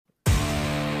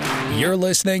You're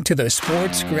listening to the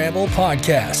Sports Scramble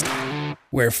Podcast,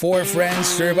 where four friends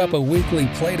serve up a weekly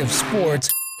plate of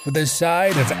sports with a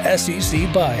side of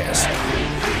SEC bias.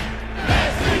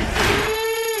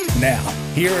 Now,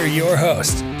 here are your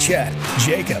hosts, Chet,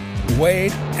 Jacob,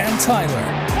 Wade, and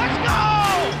Tyler.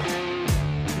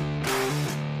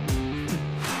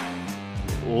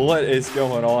 What is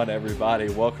going on, everybody?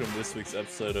 Welcome to this week's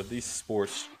episode of the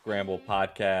Sports Scramble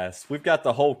Podcast. We've got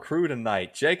the whole crew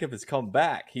tonight. Jacob has come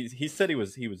back. He said he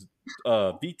was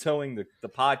vetoing the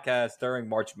podcast during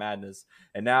March Madness,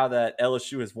 and now that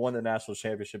LSU has won the national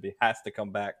championship, he has to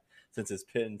come back since his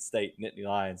Penn State Nittany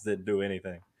Lions didn't do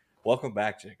anything. Welcome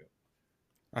back, Jacob.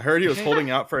 I heard he was holding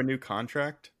out for a new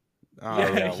contract.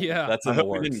 Yeah. That's in I the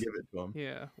hope we works. didn't give it to him.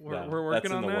 Yeah, No, we're working that's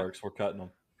in on the that. works. We're cutting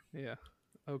him. Yeah.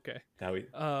 Okay. Now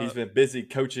he's been busy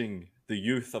coaching the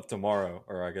youth of tomorrow,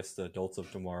 or I guess the adults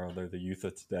of tomorrow. They're the youth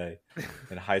of today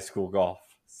in high school golf.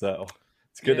 So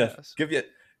it's good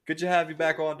good to have you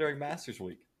back on during Masters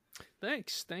Week.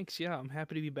 Thanks. Yeah, I'm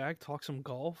happy to be back. Talk some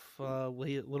golf,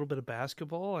 lay a little bit of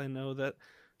basketball. I know that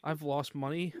I've lost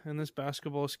money in this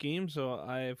basketball scheme, so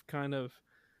I've kind of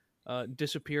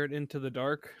disappeared into the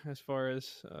dark as far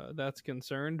as that's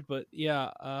concerned. But yeah,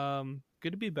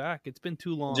 good to be back. It's been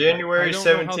too long. January I don't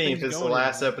know how 17th things is the going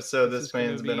last anymore. episode This this is gonna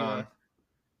man's been be, on.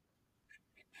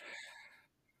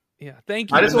 Yeah, thank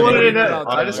you. I just for wanted pointing to that out,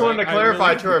 I just Tyler. wanted to I clarify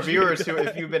really to our appreciate viewers it. who,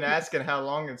 if you've been asking how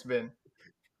long it's been.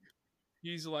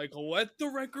 He's like, let the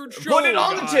record show. Put it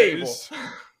on the table. guys."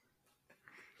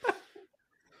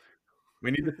 We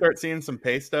need to start seeing some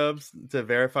pay stubs to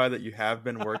verify that you have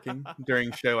been working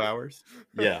during show hours.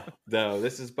 Yeah, no,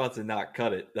 this is about to not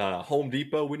cut it. Home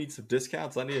Depot, we need some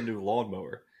discounts. I need a new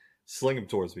lawnmower. Sling them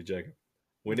towards me, Jacob.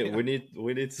 We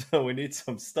need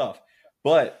some stuff.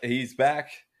 But he's back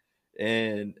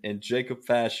in Jacob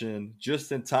fashion,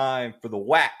 just in time for the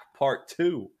WAC Part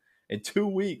 2 in 2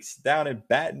 weeks down in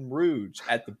Baton Rouge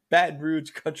at the Baton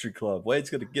Rouge Country Club. Wade's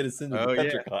going to get us into the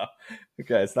country club.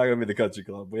 Okay, it's not going to be the country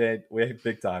club. We ain't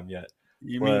big time yet.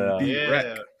 You mean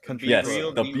B-Rec Country Yes,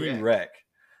 Club? the B-Rec.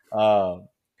 We're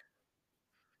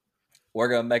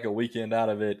going to make a weekend out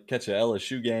of it, catch a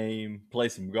LSU game, play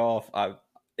some golf.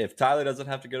 If Tyler doesn't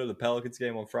have to go to the Pelicans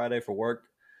game on Friday for work,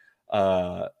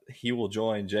 he will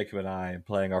join Jacob and I in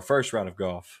playing our first round of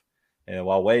golf. And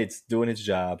while Wade's doing his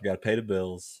job, got to pay the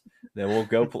bills. Then we'll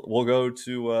go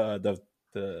to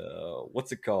the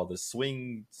what's it called? The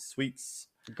Swing Suites.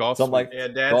 Golf Something like Yeah,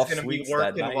 Dad's golf going to be suites that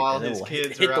working night, while and then his we'll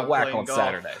kids hit are the out WAC playing on golf.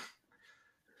 Saturday.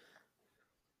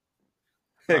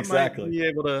 I Exactly. might be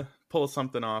able to pull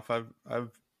something off.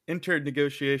 I've entered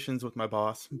negotiations with my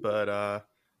boss, but You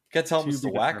can't tell him to it's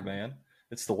the be WAC, determined. man.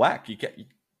 It's the WAC. You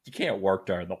can't work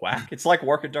during the WAC. It's like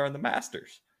working during the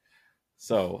Masters.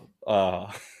 So,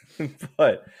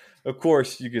 but of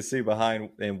course, you can see behind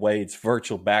in Wade's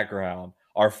virtual background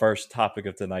our first topic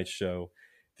of tonight's show.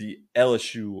 The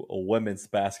LSU women's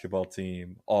basketball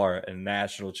team are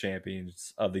national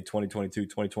champions of the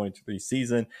 2022-2023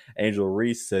 season. Angel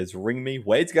Reese says, "Ring me."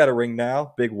 Wade's got a ring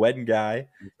now. Big wedding guy.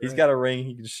 He's got a ring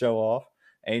he can show off.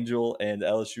 Angel and the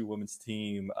LSU women's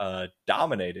team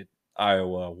dominated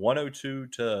Iowa 102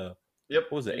 to, Yep.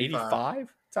 what was it,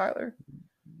 85, Tyler?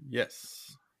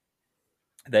 yes.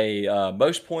 They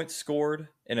most points scored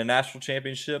in a national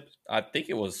championship. I think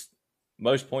it was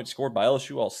most points scored by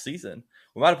LSU all season.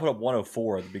 We might have put up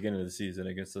 104 at the beginning of the season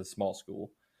against a small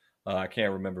school. I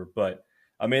can't remember. But,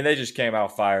 I mean, they just came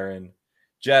out firing.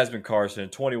 Jasmine Carson,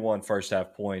 21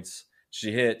 first-half points.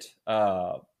 She hit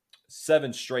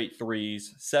 7 straight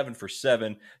threes, 7 for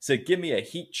 7. Said, give me a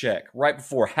heat check right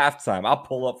before halftime. I'll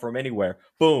pull up from anywhere.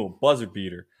 Boom, buzzer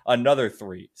beater. Another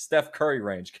 3. Steph Curry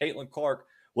range. Caitlin Clark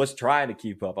was trying to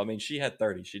keep up. I mean, she had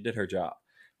 30. She did her job.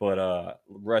 But the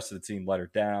rest of the team let her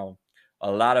down. A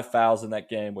lot of fouls in that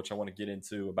game, which I want to get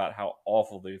into about how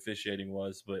awful the officiating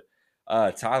was. But,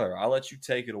 Tyler, I'll let you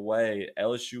take it away.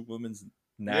 LSU women's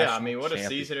national Yeah, I mean, what a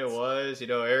season it was. You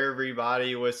know,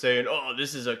 everybody was saying, "Oh,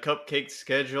 this is a cupcake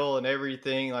schedule and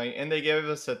everything." Like, and they gave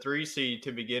us a 3 seed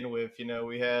to begin with. You know,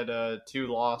 we had 2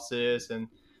 losses, and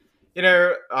you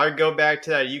know, I go back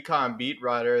to that UConn beat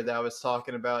writer that was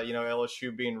talking about, you know,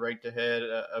 LSU being ranked ahead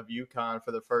of UConn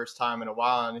for the first time in a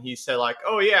while, and he said like,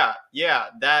 "Oh yeah,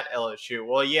 that LSU."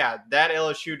 Well, yeah, that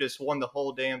LSU just won the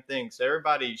whole damn thing. So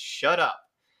everybody, shut up.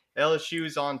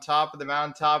 LSU's on top of the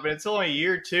mountaintop, and it's only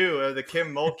year 2 of the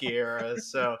Kim Mulkey era.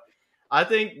 So I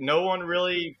think no one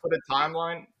really put a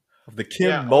timeline. of the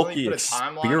Kim Only Mulkey put a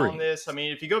timeline on experience. this. I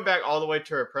mean, if you go back all the way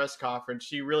to her press conference,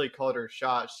 she really called her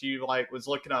shot. She was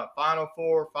looking up Final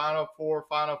Four.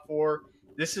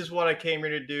 This is what I came here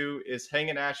to do: is hang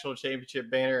a national championship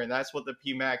banner, and that's what the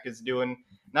PMAC is doing.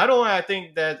 not only I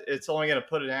think that it's only going to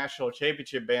put a national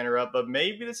championship banner up, but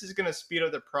maybe this is going to speed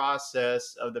up the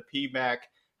process of the PMAC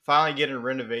finally getting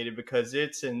renovated, because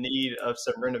it's in need of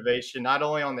some renovation, not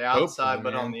only on the outside,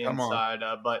 Hopefully, but on man. the Come on. inside.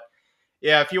 But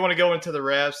yeah, if you want to go into the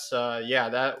refs, yeah,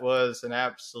 that was an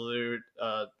absolute,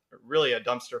 really a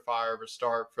dumpster fire of a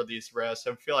start for these refs.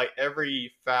 I feel like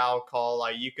every foul call,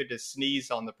 like you could just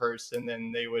sneeze on the person,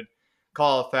 then they would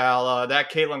call a foul.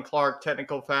 That Caitlin Clark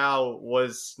technical foul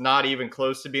was not even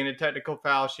close to being a technical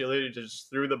foul. She literally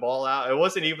just threw the ball out. It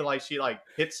wasn't even like she like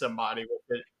hit somebody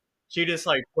with it. She just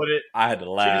like put it. I had to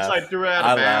She just laugh. like threw it out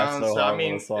I of laughed bounds. so So, I hard when I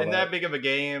mean, saw in that that. big of a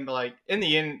game, like in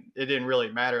the end, it didn't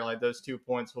really matter. Like those 2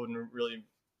 points wouldn't really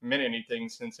meant anything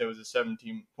since it was a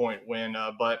 17-point win.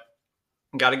 But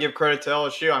got to give credit to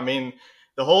LSU. I mean,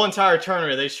 the whole entire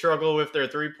tournament, they struggle with their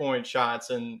 3-point shots,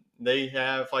 and they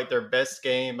have like their best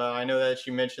game. I know that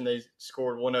you mentioned they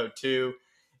scored 102.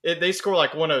 They scored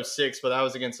like 106, but that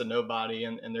was against a nobody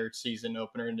in their season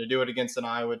opener. And to do it against an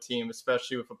Iowa team,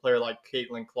 especially with a player like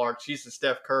Caitlin Clark, she's the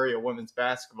Steph Curry of women's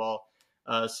basketball.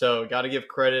 So got to give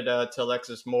credit to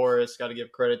Alexis Morris. Got to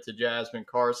give credit to Jasmine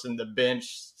Carson, the bench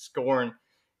scoring.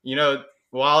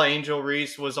 While Angel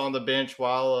Reese was on the bench,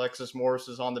 while Alexis Morris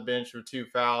was on the bench with 2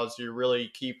 fouls, your really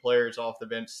key players off the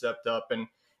bench stepped up. And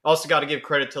also got to give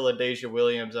credit to LaDasia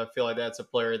Williams. I feel like that's a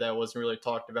player that wasn't really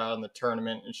talked about in the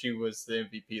tournament, and she was the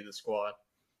MVP of the squad.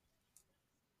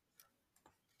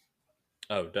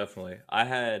 Oh, definitely. I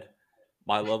had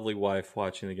my lovely wife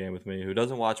watching the game with me who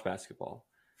doesn't watch basketball.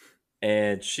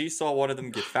 And she saw one of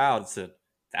them get fouled and said,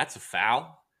 "That's a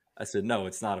foul?" I said, "No,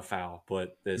 it's not a foul,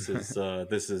 but this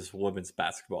is women's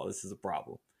basketball. This is a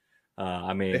problem."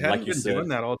 I mean, They hadn't like you been said, doing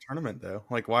that all tournament though.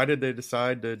 Like, why did they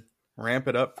decide to ramp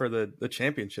it up for the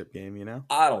championship game?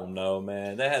 I don't know,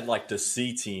 man. They had like the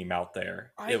C team out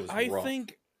there. It was rough.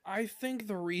 I think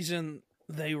the reason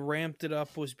they ramped it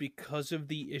up was because of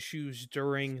the issues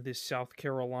during the South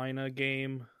Carolina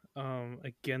game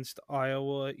against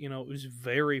Iowa. It was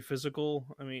very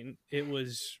physical. I mean, it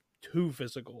was too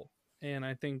physical. And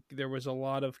I think there was a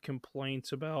lot of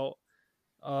complaints about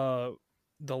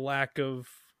the lack of,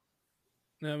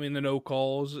 the no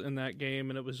calls in that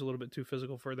game, and it was a little bit too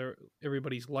physical for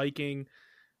everybody's liking.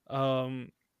 But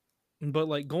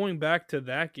like going back to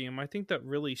that game, I think that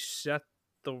really set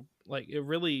it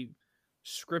really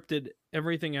scripted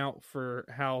everything out for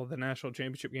how the national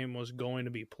championship game was going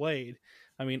to be played.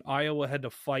 I mean, Iowa had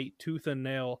to fight tooth and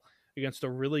nail against a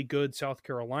really good South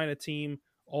Carolina team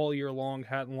all year long,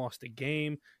 hadn't lost a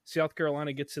game. South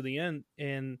Carolina gets to the end,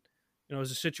 and it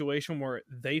was a situation where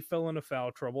they fell into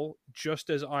foul trouble, just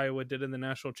as Iowa did in the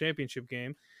national championship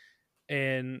game.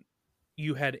 And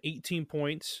you had 18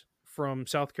 points from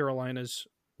South Carolina's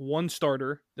one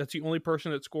starter. That's the only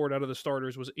person that scored out of the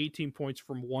starters, was 18 points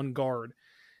from one guard.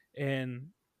 And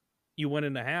you went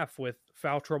into half with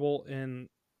foul trouble, and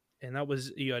that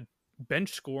was, you had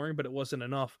bench scoring, but it wasn't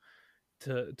enough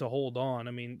to hold on.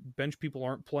 I mean, bench people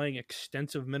aren't playing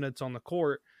extensive minutes on the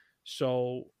court,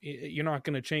 so you're not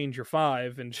going to change your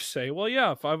 5 and just say, well,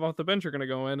 yeah, 5 off the bench are going to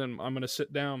go in, and I'm going to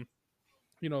sit down,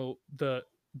 the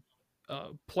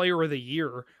player of the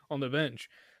year on the bench.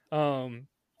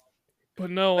 But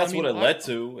no, that's what it led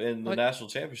to in the national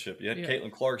championship. You had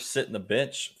Caitlin Clark sitting the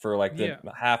bench for like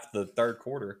half the third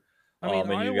quarter.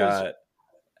 And you got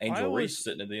Angel Reese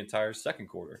sitting in the entire second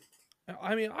quarter.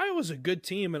 I mean, Iowa's a good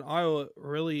team, and Iowa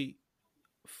really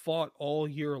fought all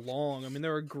year long. I mean,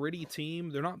 they're a gritty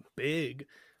team. They're not big.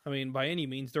 I mean, by any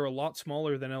means, they're a lot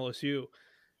smaller than LSU.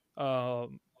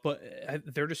 But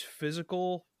they're just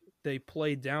physical. They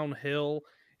play downhill.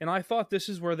 And I thought this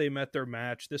is where they met their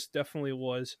match. This definitely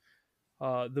was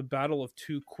the battle of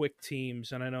two quick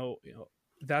teams. And I know,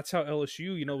 that's how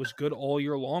LSU, was good all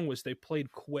year long, was they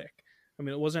played quick. I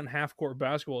mean, it wasn't half-court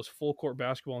basketball. It was full-court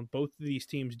basketball, and both of these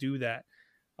teams do that.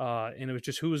 And it was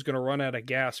just who was going to run out of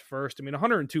gas first. I mean,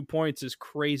 102 points is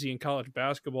crazy in college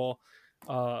basketball.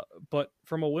 But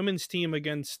from a women's team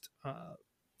against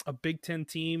a Big Ten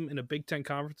team in a Big Ten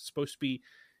conference that's supposed to be,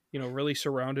 really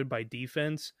surrounded by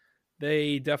defense,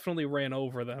 they definitely ran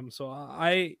over them. So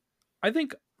I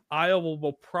think Iowa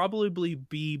will probably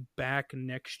be back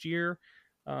next year.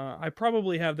 I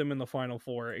probably have them in the Final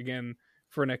Four again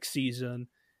for next season.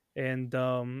 And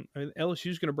LSU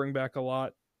is going to bring back a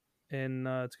lot, and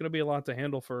it's going to be a lot to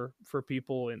handle for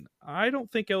people. And I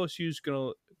don't think LSU is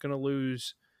going to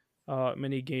lose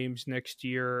many games next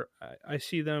year. I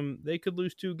see them; they could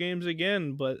lose 2 games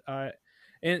again. But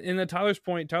and the Tyler's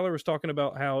point, Tyler was talking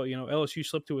about how LSU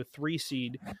slipped to a 3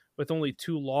 seed with only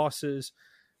 2 losses.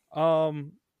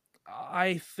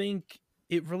 I think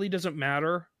it really doesn't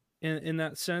matter in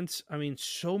that sense. I mean,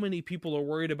 so many people are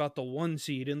worried about the 1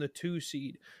 seed and the 2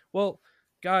 seed. Well,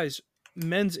 guys,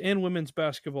 men's and women's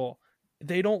basketball,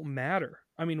 they don't matter.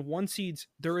 I mean, 1 seeds,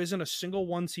 there isn't a single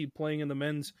 1 seed playing in the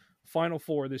men's Final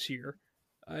Four this year.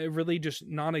 Really just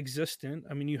non-existent.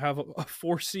 I mean, you have a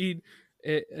 4 seed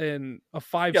and a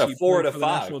 5 You got seed. a 4 and a playing for the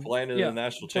 5 national- playing in the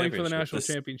national playing championship. for the national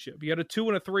championship. You got a 2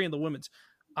 and a 3 in the women's.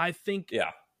 I think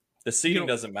Yeah. The seeding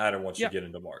doesn't matter once you get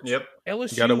into March. Yep.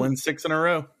 LSU You got to win 6 in a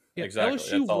row. Yeah, Exactly.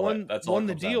 LSU That's all won it the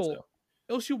comes down deal.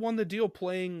 to. LSU won the deal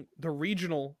playing the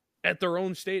regional at their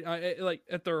own state, like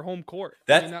at their home court.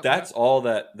 That's all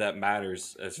that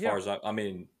matters as Yeah. far as I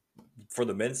mean, for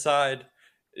the men's side,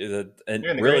 and In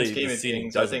the really grand scheme the of seeding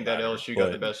things, I doesn't think that matter, LSU got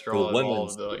the but best for draw of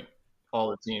women's, all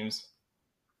the teams.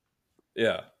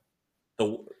 Yeah,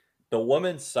 the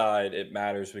women's side, it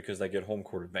matters because they get home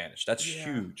court advantage. That's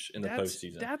huge in the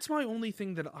postseason. That's my only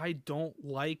thing that I don't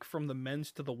like from the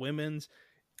men's to the women's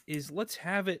is let's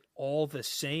have it all the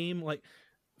same. Like,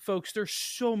 folks, there's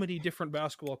so many different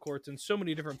basketball courts and so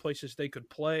many different places they could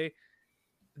play.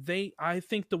 I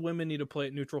think the women need to play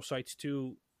at neutral sites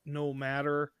too, no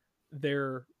matter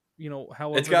their,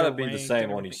 however It's got to they're be the ranked same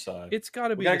and on each everything. side. It's got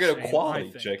to be We got to the get same, I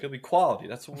equality, think. Jacob. Equality.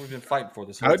 That's what we've been fighting for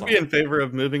this I whole would time. be in favor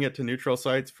of moving it to neutral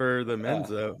sites for the men's,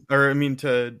 though. Or, I mean,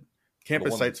 to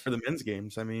campus women's. sites for the men's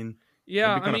games. I mean,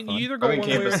 Yeah, That'd be I kinda mean, fun. you either go I think one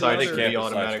way or campus the sites think should other. be campus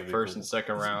sites automatic would be first cool. and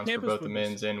second rounds for Campus both the would be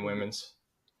men's and cool. women's.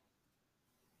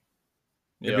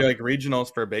 it'd be like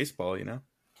regionals for baseball, But Yeah, we've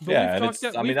and talked it's-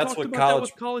 that, I mean, we've that's talked what about college- that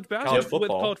with college college basketball, with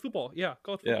football. college football. Yeah,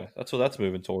 college football. Yeah, that's what that's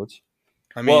moving towards.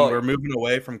 I mean, Well- we're moving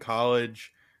away from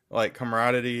college, like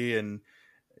camaraderie and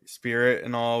spirit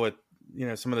and all with,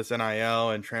 some of this NIL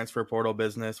and transfer portal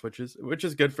business, which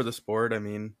is good for the sport. I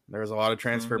mean, there was a lot of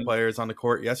transfer players on the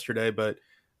court yesterday, but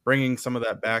bringing some of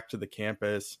that back to the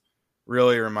campus,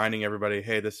 really reminding everybody,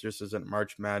 hey, this just isn't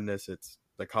March Madness. It's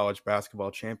the college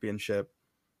basketball championship.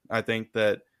 I think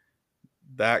that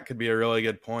could be a really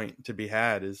good point to be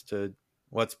had, is to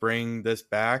let's bring this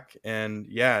back. And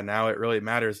now it really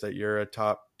matters that you're a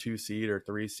top 2 seed or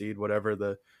 3 seed,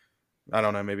 whatever I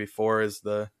don't know, maybe 4 is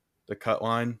the cut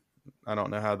line. I don't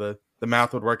know how the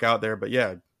math would work out there, but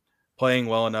playing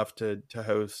well enough to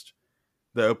host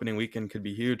the opening weekend could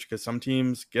be huge, because some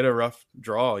teams get a rough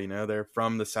draw. They're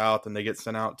from the South and they get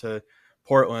sent out to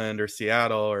Portland or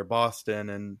Seattle or Boston,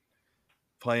 and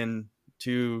playing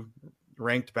 2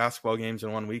 ranked basketball games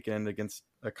in one weekend against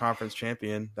a conference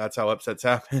champion. That's how upsets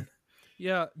happen.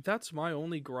 Yeah, that's my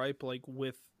only gripe, like,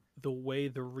 with the way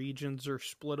the regions are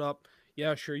split up.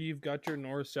 Yeah, sure, you've got your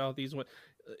north, south, east,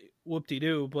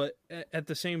 whoop-de-doo, but at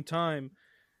the same time,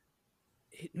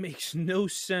 it makes no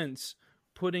sense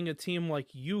putting a team like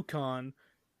UConn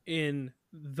in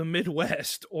the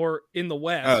Midwest or in the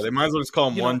West. Oh, they might as well just call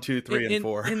them You 1, know, 2, 3, and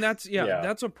 4. And that's Yeah.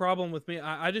 that's a problem with me.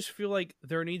 I just feel like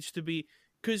there needs to be,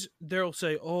 because they'll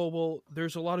say, oh, well,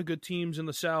 there's a lot of good teams in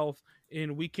the South,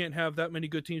 and we can't have that many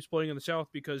good teams playing in the South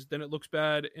because then it looks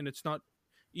bad and it's not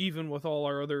even with all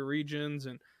our other regions.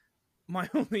 And my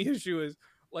only issue is,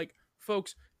 like,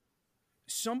 folks,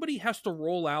 somebody has to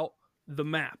roll out the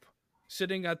map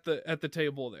sitting at the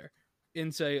table there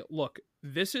and say, look,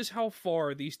 this is how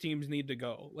far these teams need to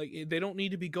go. Like, they don't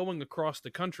need to be going across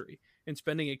the country and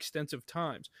spending expensive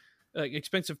time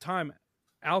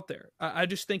out there. I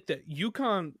just think that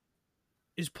UConn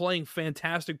is playing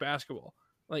fantastic basketball,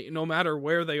 like, no matter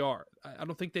where they are. I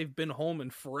don't think they've been home in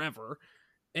forever,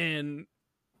 and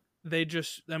they're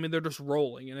just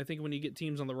rolling. And I think when you get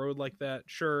teams on the road like that,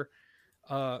 sure,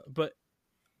 but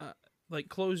like,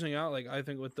 closing out, like, I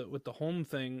think with the home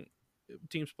thing,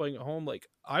 teams playing at home, like,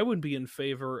 I would be in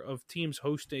favor of teams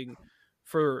hosting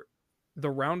for the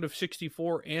round of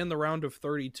 64 and the round of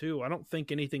 32. I don't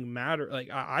think anything matter. Like,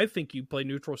 I think you play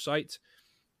neutral sites.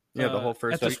 The whole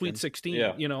first at the weekend. Sweet 16.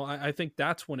 Yeah. I think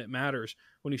that's when it matters,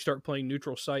 when you start playing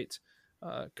neutral sites.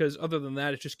 Because other than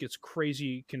that, it just gets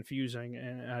crazy confusing,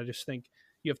 and I just think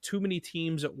you have too many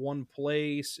teams at one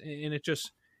place, and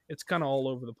it's kind of all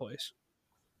over the place.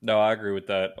 No, I agree with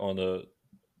that on the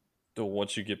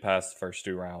once you get past the first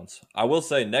 2 rounds. I will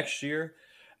say next year,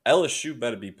 LSU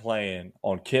better be playing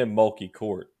on Kim Mulkey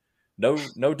court.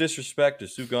 No disrespect to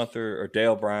Sue Gunther or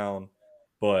Dale Brown,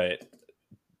 but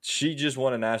she just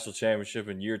won a national championship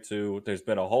in year 2. There's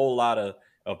been a whole lot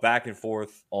of back and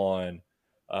forth on,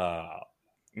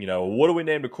 what do we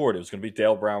name the court? It was going to be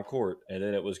Dale Brown court, and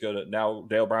then it was going to now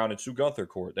Dale Brown and Sue Gunther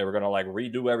court. They were going to, like,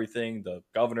 redo everything. The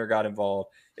governor got involved.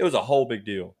 It was a whole big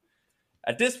deal.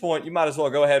 At this point, you might as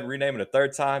well go ahead and rename it a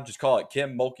third time. Just call it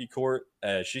Kim Mulkey Court.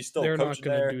 She's still They're not coaching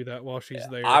going there. to do that while she's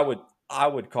there. I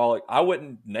would call it. I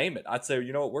wouldn't name it. I'd say,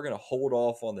 you know what, we're going to hold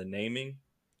off on the naming.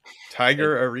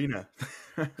 Tiger Arena.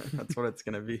 That's what it's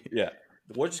gonna be. Yeah,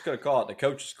 we're just gonna call it the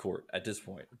coach's court at this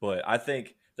point. But I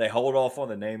think they hold off on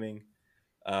the naming.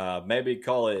 Maybe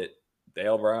call it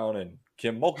Dale Brown and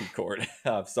Kim Mulkey court.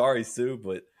 I'm sorry, Sue,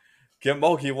 but Kim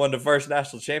Mulkey won the first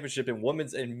national championship in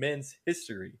women's and men's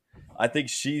history. I think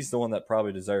she's the one that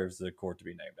probably deserves the court to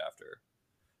be named after her.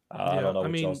 I don't know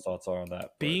what y'all's thoughts are on that.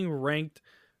 But. Being ranked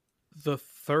the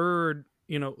third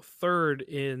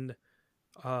in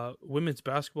women's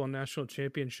basketball national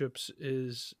championships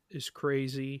is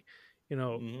crazy.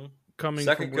 Coming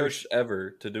second from coach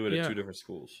ever to do it at 2 different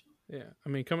schools. Yeah, I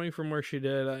mean, coming from where she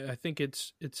did, I think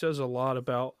it says a lot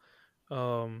about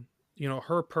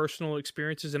her personal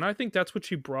experiences, and I think that's what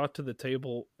she brought to the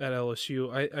table at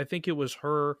LSU. I think it was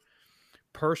her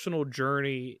personal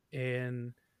journey,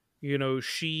 and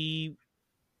she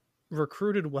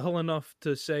recruited well enough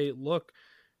to say, look,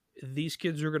 these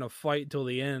kids are going to fight till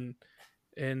the end,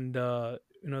 and they're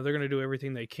going to do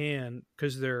everything they can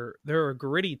because they're a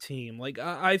gritty team. Like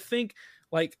I think,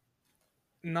 like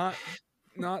not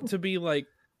to be like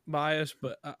biased,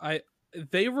 but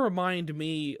they remind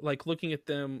me, like looking at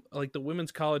them, like the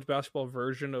women's college basketball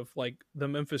version of like the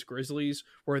Memphis Grizzlies,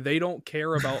 where they don't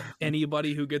care about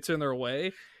anybody who gets in their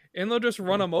way. And they'll just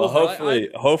run them over.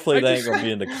 Hopefully they ain't gonna be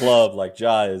in the club like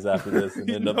Jai is after this, and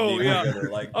end up being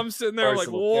like. I'm sitting there like,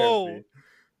 whoa. Therapy.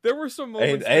 There were some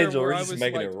moments Angel where Reese I was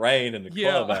making it rain in the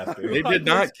club after. They did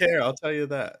not care. I'll tell you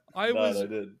that. I was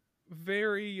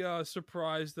very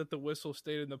surprised that the whistle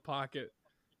stayed in the pocket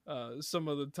some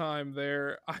of the time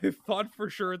there. I thought for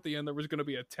sure at the end there was going to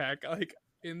be a tech like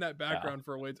in that background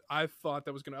for a wait. I thought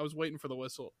that was going to. I was waiting for the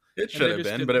whistle. It should have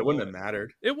been, but it wouldn't have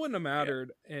mattered. It wouldn't have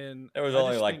mattered, and it was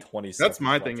only like 20 seconds. That's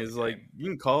my thing. Is like you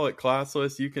can call it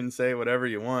classless, you can say whatever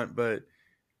you want, but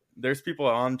there's people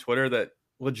on Twitter that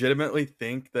legitimately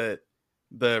think that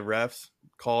the refs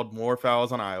called more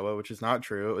fouls on Iowa, which is not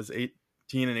true. It was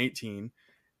 18 and 18,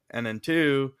 and then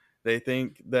 2, they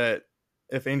think that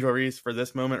if Angel Reese for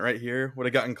this moment right here would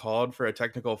have gotten called for a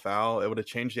technical foul, it would have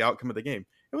changed the outcome of the game.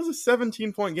 It was a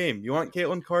 17-point game. You want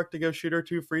Caitlin Clark to go shoot her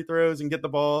 2 free throws and get the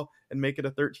ball and make it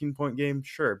a 13-point game?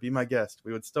 Sure, be my guest.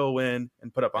 We would still win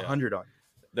and put up 100 on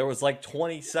you. There was like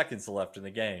 20 seconds left in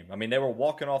the game. I mean, they were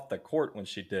walking off the court when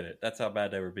she did it. That's how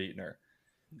bad they were beating her.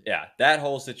 Yeah, that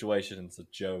whole situation is a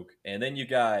joke. And then you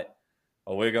got,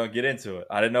 we're going to get into it.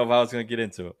 I didn't know if I was going to get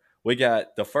into it. We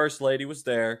got the First Lady was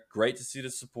there. Great to see the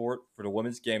support for the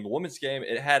women's game. The women's game,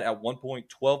 it had at one point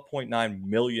 12.9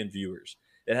 million viewers.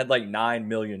 It had like 9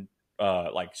 million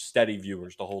like steady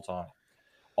viewers the whole time.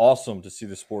 Awesome to see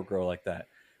the sport grow like that.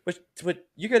 But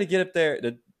you got to get up there.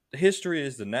 The history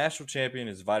is the national champion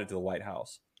is invited to the White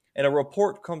House. And a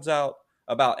report comes out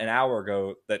about an hour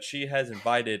ago that she has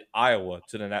invited Iowa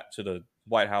to the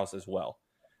White House as well.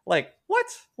 Like, what?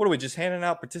 What are we just handing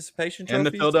out participation trophies? And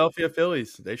the Philadelphia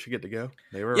Phillies, they should get to go.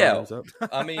 They were runners up.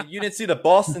 I mean, you didn't see the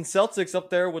Boston Celtics up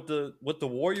there with the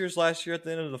Warriors last year at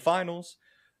the end of the finals.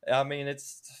 I mean,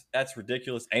 that's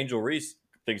ridiculous. Angel Reese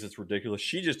thinks it's ridiculous.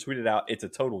 She just tweeted out it's a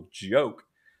total joke.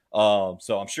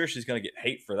 So I'm sure she's going to get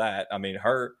hate for that. I mean,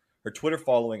 her Twitter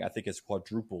following I think has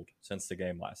quadrupled since the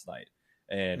game last night,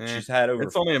 and she's had over.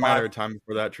 It's only a matter of time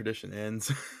before that tradition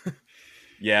ends.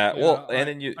 Yeah, well, and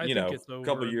then you know, a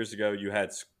couple of years ago, you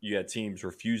had teams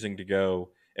refusing to go.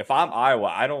 If I'm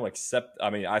Iowa, I don't accept. I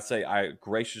mean, I say I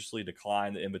graciously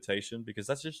decline the invitation because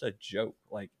that's just a joke.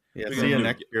 Like, see you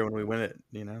next year when we win it.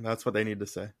 You know, that's what they need to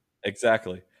say.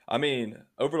 Exactly. I mean,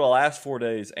 over the last 4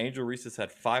 days, Angel Reese has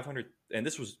had 500, and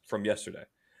this was from yesterday.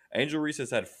 Angel Reese has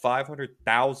had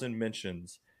 500,000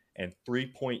 mentions and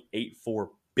 3.84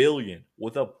 billion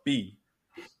with a B.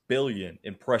 billion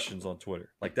impressions on Twitter.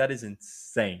 Like, that is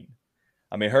insane.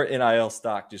 I mean, her NIL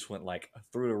stock just went like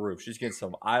through the roof. She's getting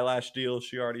some eyelash deals,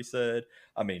 she already said.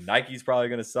 I mean, Nike's probably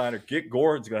going to sign her. Get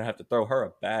Gordon's going to have to throw her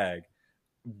a bag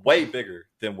way bigger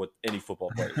than what any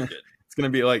football player would get. It's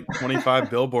going to be like 25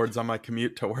 billboards on my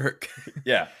commute to work.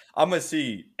 Yeah. I'm going to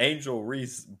see Angel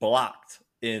Reese blocked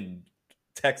in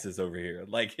Texas over here.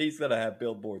 Like, he's going to have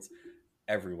billboards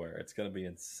everywhere. It's going to be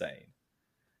insane.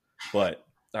 But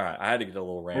all right, I had to get a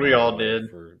little rant. We all did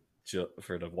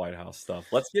for the White House stuff.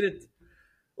 Let's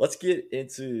get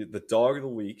into the dog of the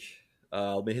week.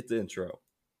 Let me hit the intro.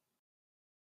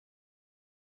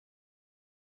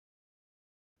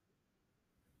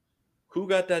 Who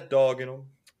got that dog in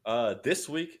them? This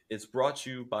week it's brought to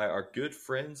you by our good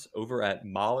friends over at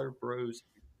Mahler Bros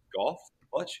Golf.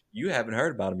 But you haven't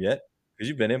heard about them yet because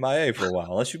you've been MIA for a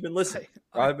while. Unless you've been listening.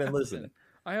 I've been listening.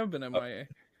 I have been MIA.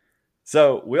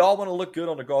 So we all want to look good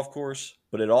on the golf course,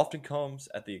 but it often comes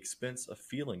at the expense of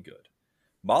feeling good.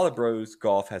 Mahler Bros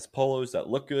Golf has polos that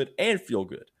look good and feel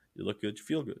good. You look good, you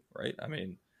feel good, right? I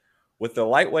mean, With the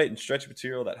lightweight and stretchy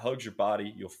material that hugs your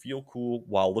body, you'll feel cool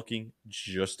while looking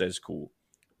just as cool.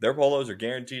 Their polos are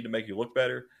guaranteed to make you look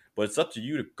better, but it's up to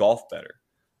you to golf better.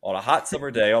 On a hot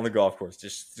summer day on the golf course,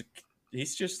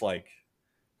 he's just like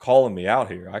calling me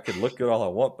out here. I could look good all I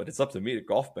want, but it's up to me to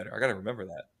golf better. I got to remember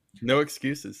that. No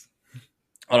excuses.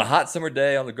 On a hot summer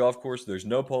day on the golf course, there's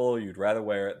no polo you'd rather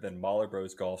wear than Mahler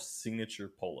Bros Golf's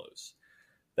signature polos.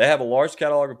 They have a large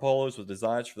catalog of polos with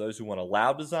designs for those who want a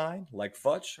loud design, like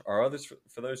Futch, or others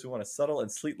for those who want a subtle and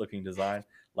sleek-looking design,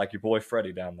 like your boy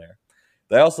Freddie down there.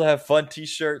 They also have fun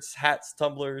t-shirts, hats,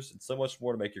 tumblers, and so much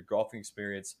more to make your golfing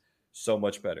experience so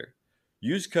much better.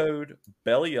 Use code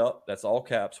BELLYUP, that's all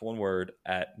caps, one word,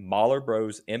 at Mahler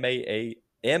Bros, MAHLERBRO.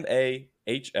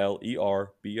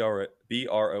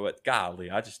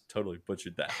 Golly, I just totally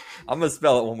butchered that. I'm going to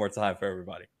spell it one more time for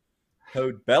everybody.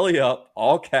 Code BELLYUP,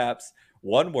 all caps,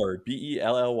 one word,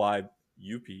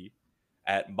 BELLYUP,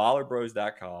 at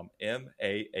MahlerBros.com,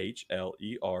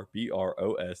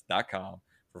 MAHLERBROS.com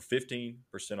for 15%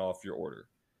 off your order.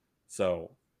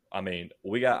 So, I mean,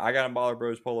 I got a Mahler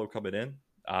Bros polo coming in.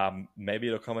 Maybe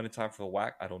it'll come in time for the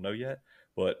whack. I don't know yet.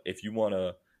 But if you want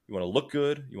to look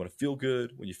good, you want to feel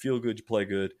good. When you feel good, you play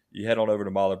good. You head on over to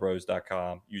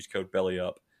MahlerBros.com. Use code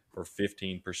BELLYUP for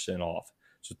 15% off.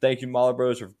 So thank you, Mahler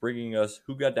Bros, for bringing us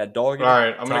Who Got That Dog In? All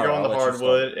right, I'm going to Tyler, go on the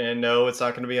hardwood, and no, it's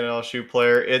not going to be an LSU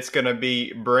player. It's going to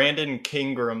be Brandon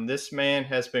Kingram. This man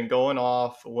has been going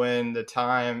off when the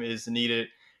time is needed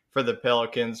for the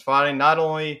Pelicans, fighting not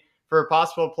only for a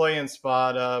possible play-in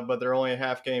spot, but they're only a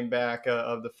half game back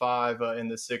of the 5 in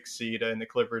the 6 seed in the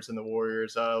Clippers and the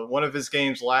Warriors. One of his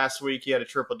games last week, he had a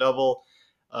triple-double.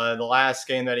 The last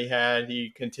game that he had, he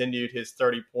continued his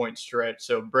 30-point stretch.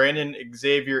 So Brandon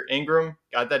Xavier Ingram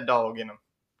got that dog in him.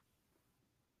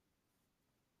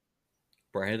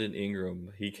 Brandon Ingram,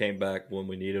 he came back when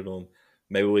we needed him.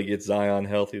 Maybe we get Zion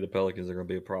healthy. The Pelicans are going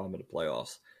to be a problem in the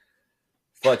playoffs.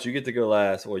 But you get to go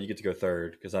last, or you get to go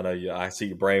third, because I know I see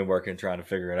your brain working trying to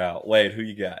figure it out. Wade, who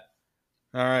you got?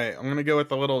 All right, I'm going to go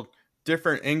with a little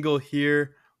different angle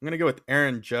here. I'm going to go with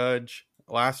Aaron Judge,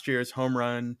 last year's home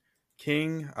run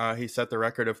king. He set the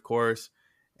record, of course.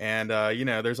 And,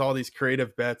 there's all these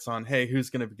creative bets on, hey,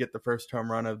 who's going to get the first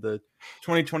home run of the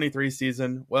 2023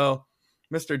 season? Well,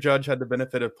 Mr. Judge had the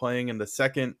benefit of playing in the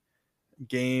second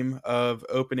game of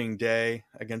opening day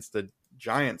against the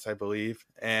Giants, I believe,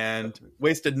 and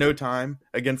wasted no time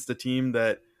against the team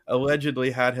that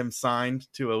allegedly had him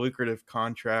signed to a lucrative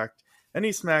contract. And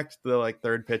he smacked the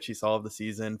third pitch he saw of the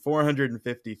season,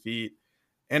 450 feet.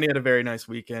 And he had a very nice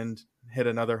weekend, hit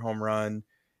another home run,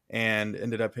 and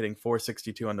ended up hitting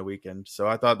 462 on the weekend. So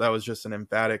I thought that was just an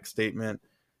emphatic statement,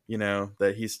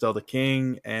 that he's still the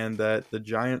king and that the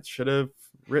Giants should have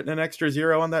written an extra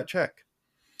 0 on that check.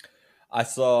 I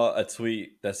saw a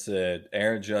tweet that said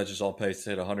Aaron Judge is on pace to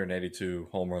hit 182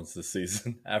 home runs this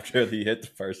season after he hit the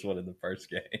first one in the first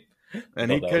game. And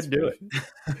he could do it.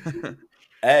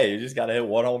 Hey, you just got to hit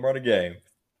one home run a game.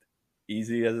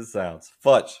 Easy as it sounds.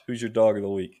 Futch, who's your dog of the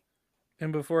week?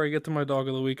 And before I get to my dog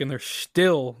of the week, and they're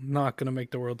still not going to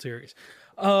make the World Series.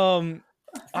 I'm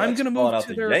going to move out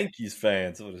to the Yankees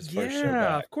fans with his first show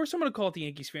back. Of course I'm going to call it the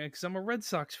Yankees fan because I'm a Red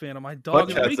Sox fan, and my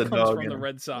dog of the week comes from the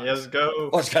Red Sox. Let's go.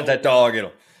 Futch got that dog in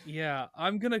him. Yeah,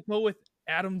 I'm going to go with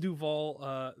Adam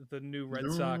Duvall, the new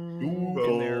Red Sox,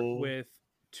 in there with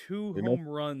 2 home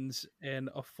runs and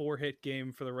a 4-hit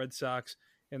game for the Red Sox,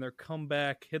 and their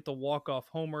comeback hit the walk-off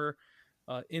homer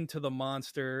into the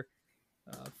monster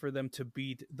for them to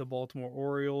beat the Baltimore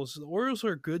Orioles. The Orioles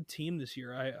are a good team this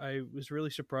year. I was really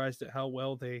surprised at how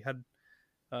well they had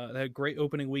a great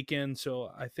opening weekend, so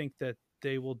I think that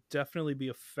they will definitely be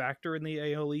a factor in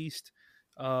the AL East,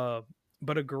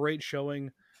 but a great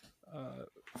showing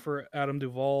for Adam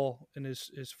Duvall in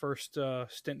his first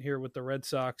stint here with the Red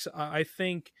Sox. I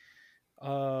think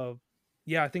I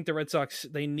think the Red Sox,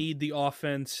 they need the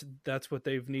offense. That's what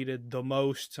they've needed the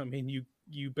most. I mean,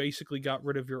 you basically got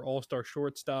rid of your all-star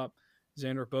shortstop,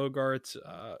 Xander Bogaerts,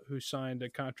 who signed a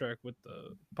contract with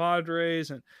the Padres.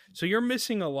 And so you're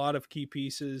missing a lot of key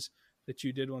pieces that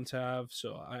you did once have.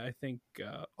 So I think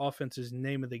offense is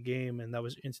name of the game, and that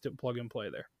was instant plug and play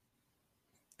there.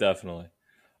 Definitely.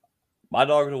 My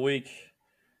dog of the week,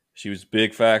 she was a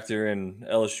big factor in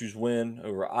LSU's win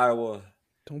over Iowa.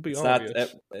 Don't be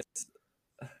obvious.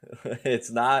 It's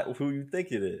not who you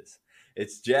think it is.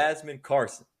 It's Jasmine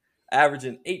Carson,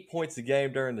 averaging 8 points a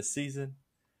game during the season.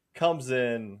 Comes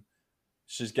in,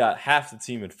 she's got half the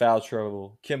team in foul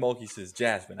trouble. Kim Mulkey says,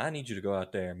 Jasmine, I need you to go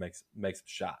out there and make some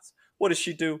shots. What does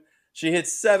she do? She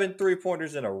hits 7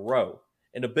 3-pointers in a row.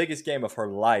 In the biggest game of her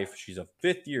life, she's a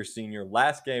fifth-year senior,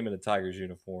 last game in the Tigers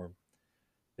uniform.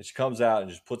 and she comes out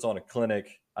and just puts on a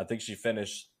clinic. I think she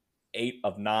finished 8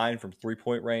 of 9 from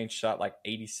 3-point range, shot like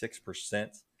 86%.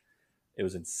 It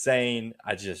was insane.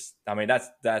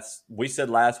 That's we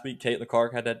said last week Caitlin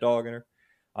Clark had that dog in her.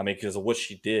 I mean, because of what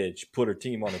she did, she put her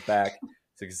team on her back.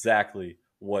 It's exactly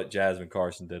what Jasmine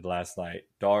Carson did last night.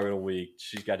 Dog of the week.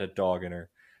 She's got a dog in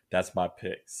her. That's my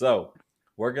pick. So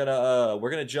we're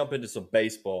gonna jump into some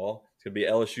baseball. It's gonna be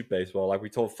LSU baseball, like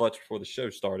we told Futch before the show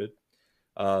started.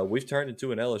 We've turned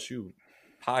into an LSU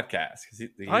podcast because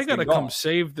I gotta come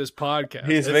save this podcast.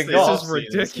 He's been This gone. is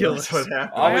ridiculous. All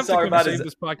I we have to talk come about save is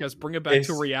this podcast, bring it back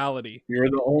to reality. You're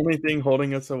the only thing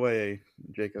holding us away,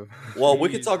 Jacob. Well, we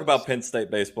could talk about Penn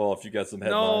State baseball if you got some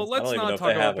headlines. No, let's not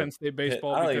talk about Penn State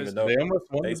baseball I don't because even know. They almost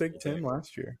won the baseball Big Ten team.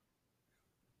 last year.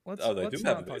 They do let's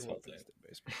have a not baseball talk about team. Penn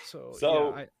State baseball.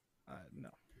 So- yeah, no.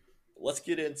 Let's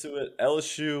get into it.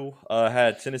 LSU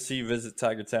had Tennessee visit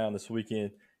Tiger Town this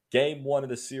weekend. Game 1 of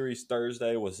the series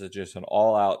Thursday was just an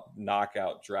all-out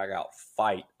knockout, drag-out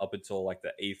fight up until like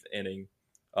the 8th inning.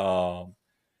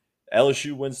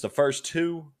 LSU wins the first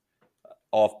 2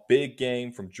 off big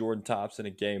game from Jordan Thompson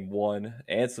in Game 1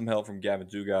 and some help from Gavin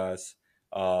Dugas.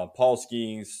 Paul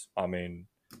Skeens, I mean,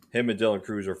 him and Dylan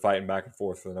Cruz are fighting back and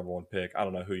forth for the number 1 pick. I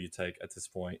don't know who you take at this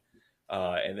point.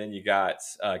 And then you got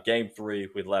Game 3.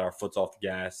 We let our foot off the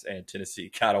gas, and Tennessee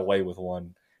got away with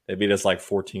one. They beat us like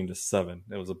 14-7.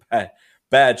 It was a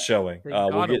bad showing. They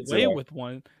got away with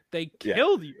one. They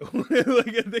killed you. Like,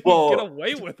 they get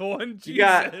away with one. You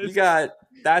got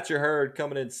Thatcher Hurd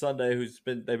coming in Sunday,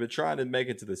 they've been trying to make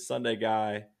it to the Sunday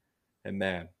guy, and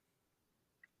man,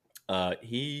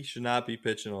 he should not be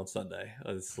pitching on Sunday.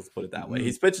 Let's put it that way.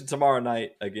 He's pitching tomorrow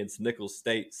night against Nicholls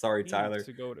State. Sorry, Tyler. Needs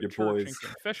to go to your church boys.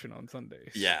 and confession on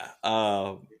Sundays. Yeah.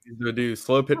 He's going to do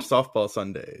slow pitch softball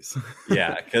Sundays.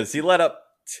 Yeah, because he let up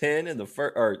 10 in the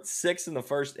first or 6 in the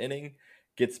first inning,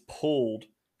 gets pulled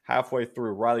halfway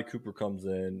through. Riley Cooper comes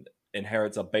in,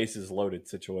 inherits a bases loaded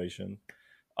situation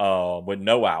with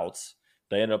no outs.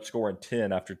 They end up scoring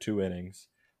 10 after 2 innings.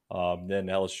 Then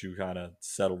LSU kind of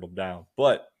settled them down,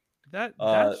 but that's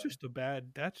just a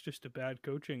bad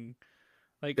coaching.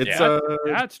 Like It's,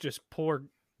 that's just poor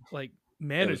like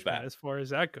management bad. as far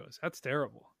as that goes. That's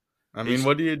terrible. I mean,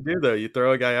 what do you do, though? You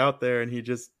throw a guy out there and he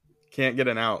just can't get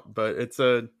an out. But it's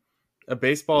a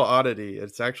baseball oddity.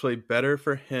 It's actually better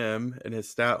for him and his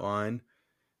stat line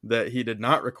that he did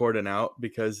not record an out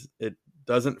because it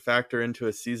doesn't factor into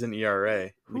a season ERA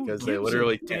because they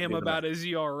literally damn about his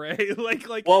ERA.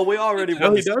 like. Well, we already No,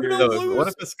 won he the does series. though. What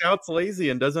if the scout's lazy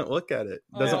and doesn't look at it?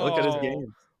 Doesn't look at his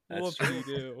games. That's What do you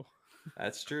do?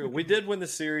 That's true. We did win the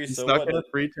series, He's so stuck in a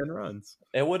 3-10 runs.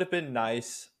 it would have been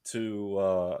nice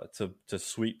to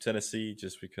sweep Tennessee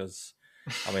just because.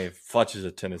 I mean, Futch is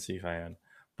a Tennessee fan,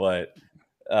 but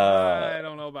I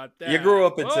don't know about that. you grew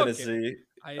up in Okay. Tennessee.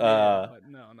 I did, but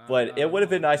no. But it would have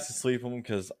been nice to sweep them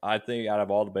because I think out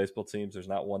of all the baseball teams, there's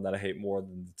not one that I hate more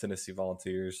than the Tennessee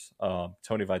Volunteers.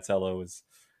 Tony Vitello is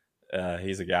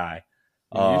he's a guy.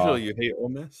 Usually you hate Ole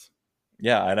Miss.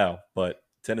 Yeah, I know, but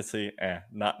Tennessee,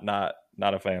 not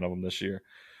a fan of them this year.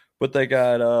 But they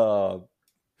got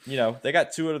they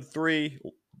got 2 out of 3.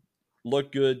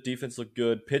 Look good, defense looked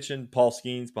good. Pitching, Paul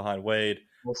Skeens behind Wade.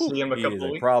 We'll see him a He couple is of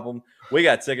a weeks. problem. We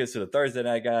got tickets to the Thursday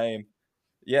night game.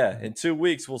 Yeah, in 2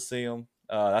 weeks we'll see him.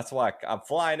 That's why I'm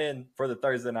flying in for the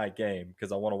Thursday night game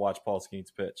because I want to watch Paul Skeens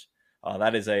pitch.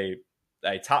 That is a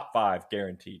top 5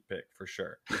 guaranteed pick for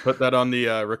sure. Put that on the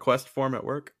request form at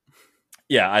work.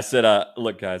 Yeah, I said,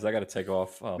 look, guys, I got to take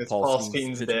off. It's Paul Paul Skeens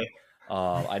Skeens pitching. Day.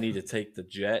 I need to take the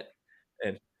jet,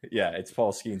 and yeah, it's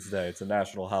Paul Skeens Day. It's a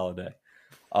national holiday.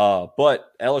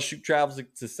 But LSU travels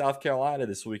to South Carolina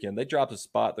this weekend. They dropped a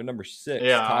spot. They're number 6.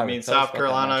 Yeah, Tyler, I mean, tell us South about that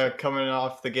Carolina matchup. coming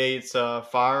off the gates,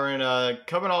 firing.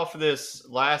 Coming off of this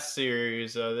last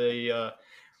series, they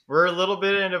were a little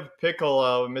bit in a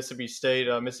pickle with Mississippi State.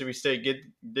 Mississippi State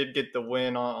did get the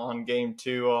win on Game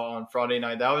 2 on Friday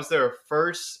night. That was their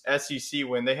first SEC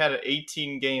win. They had an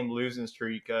 18-game losing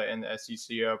streak in the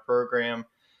SEC program.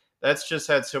 That's just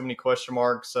had so many question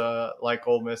marks, like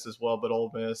Ole Miss as well. But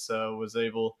Ole Miss was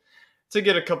able to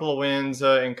get a couple of wins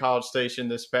in College Station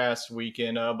this past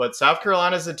weekend. But South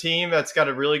Carolina's a team that's got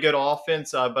a really good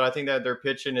offense, but I think that their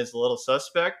pitching is a little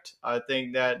suspect. I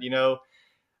think that,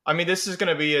 this is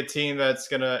going to be a team that's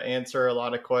going to answer a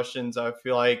lot of questions. I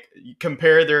feel like you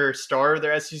compare their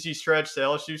SEC stretch, the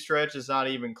LSU stretch is not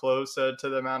even close to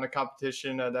the amount of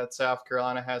competition that South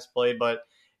Carolina has played, but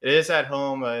it is at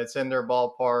home. It's in their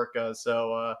ballpark.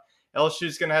 So LSU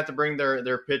is going to have to bring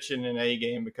their pitching in A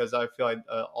game because I feel like,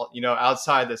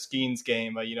 outside the Skeens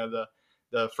game,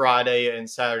 the Friday and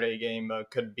Saturday game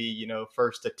could be,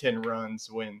 first to 10 runs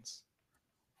wins.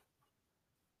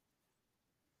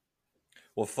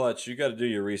 Well, Futch, you got to do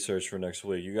your research for next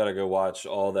week. You got to go watch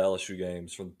all the LSU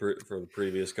games for the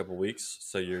previous couple weeks,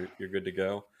 so you're good to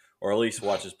go. Or at least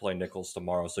watch us play Nichols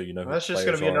tomorrow, so you know who That's the just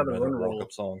gonna players be are and another know their run roll.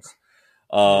 walk-up songs.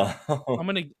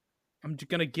 I'm just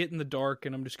gonna get in the dark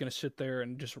and I'm just gonna sit there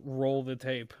and just roll the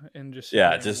tape and just sit Yeah,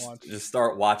 there and just watch.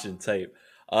 start watching tape.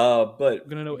 But I'm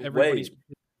gonna know everybody's.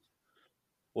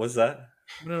 what's that?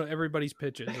 I'm gonna know everybody's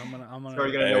pitches. I'm gonna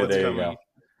Already gonna know what's there you coming.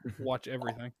 go. watch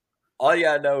everything. All you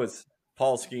gotta know is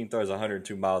Paul Skeen throws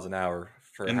 102 miles an hour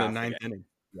for in the half ninth game. inning.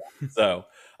 So,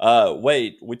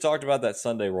 Wade, we talked about that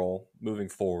Sunday roll moving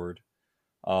forward.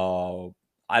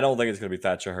 I don't think it's going to be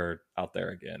Thatcher Hurd out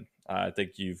there again. I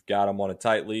think you've got him on a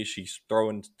tight leash. He's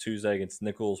throwing Tuesday against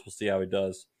Nichols. We'll see how he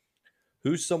does.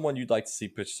 Who's someone you'd like to see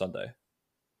pitch Sunday?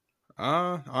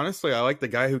 Honestly, I like the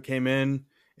guy who came in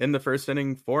the first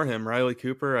inning for him, Riley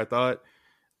Cooper. I thought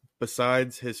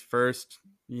besides his first,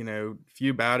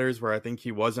 few batters where I think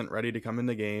he wasn't ready to come in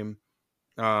the game,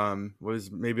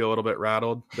 was maybe a little bit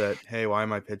rattled that, hey, why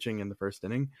am I pitching in the first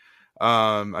inning?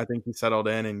 I think he settled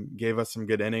in and gave us some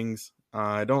good innings.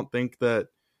 I don't think that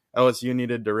LSU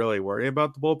needed to really worry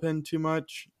about the bullpen too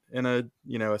much in a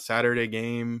Saturday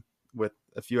game with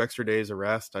a few extra days of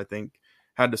rest. I think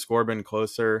had the score been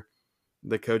closer,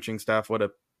 the coaching staff would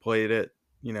have played it,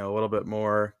 a little bit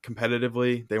more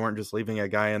competitively. They weren't just leaving a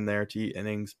guy in there to eat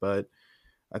innings, but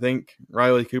I think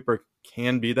Riley Cooper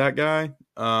can be that guy.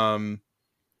 But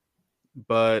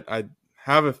I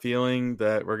have a feeling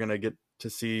that we're going to get to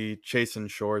see Chasen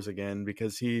Shores again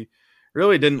because he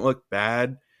really didn't look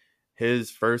bad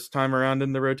his first time around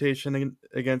in the rotation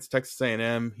against Texas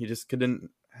A&M. He just didn't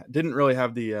really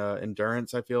have the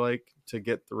endurance, I feel like, to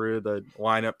get through the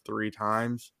lineup 3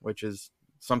 times, which is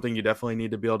something you definitely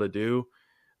need to be able to do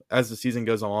as the season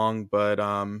goes along. But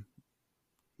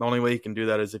the only way you can do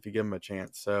that is if you give him a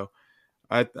chance. So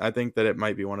I think that it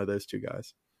might be one of those 2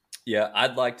 guys. Yeah,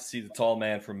 I'd like to see the tall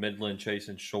man from Midland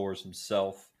Chasen Shores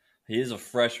himself. He is a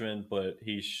freshman, but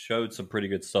he showed some pretty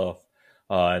good stuff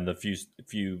in the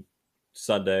few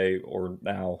Sunday or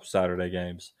now Saturday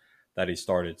games that he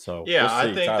started. So yeah, we'll I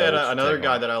see. think Tyler, that what's your another take guy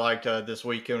on it? that I liked this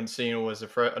weekend seeing was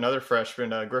another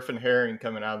freshman, Griffin Herring,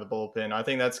 coming out of the bullpen. I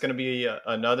think that's going to be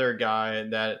another guy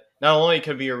that not only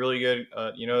could be a really good,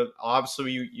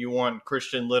 obviously you want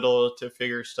Christian Little to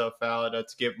figure stuff out, to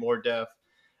get more depth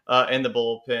in the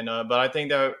bullpen. But I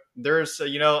think that there's,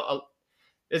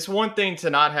 it's one thing to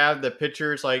not have the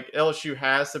pitchers. Like LSU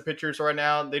has the pitchers right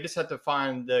now. They just have to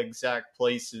find the exact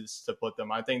places to put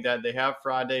them. I think that they have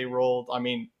Friday rolled. I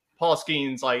mean, Paul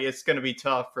Skeen's it's going to be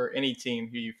tough for any team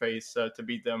who you face to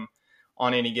beat them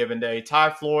on any given day.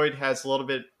 Ty Floyd has a little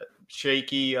bit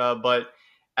shaky, but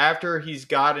after he's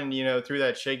gotten, through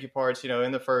that shaky parts,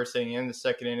 in the first inning, in the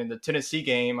second inning, the Tennessee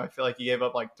game, I feel like he gave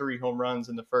up 3 home runs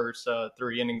in the first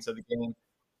 3 innings of the game.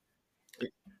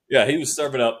 Yeah, he was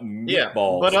serving up Yeah,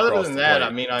 meatballs. but other across than the that, plate.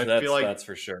 I mean, I feel like that's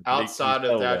for sure. outside He of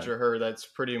settled in. Thatcher Hurd, that's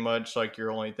pretty much your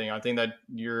only thing. I think that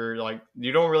you're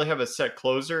you don't really have a set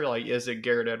closer. Is it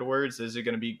Garrett Edwards? Is it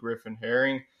going to be Griffin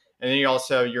Herring? And then you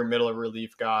also have your middle of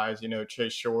relief guys.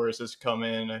 Chase Shores has come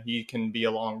in. He can be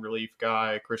a long relief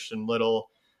guy. Christian Little.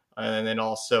 And then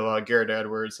also Garrett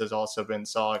Edwards has also been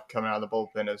solid coming out of the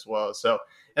bullpen as well. So,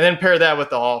 and then pair that with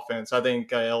the offense. I think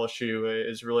LSU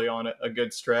is really on a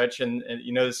good stretch. And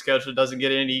the schedule doesn't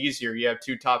get any easier. You have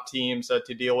 2 top teams to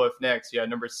deal with next. You have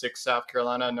number 6 South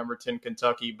Carolina, number 10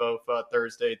 Kentucky, both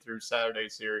Thursday through Saturday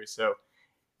series. So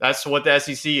that's what the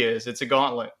SEC is. It's a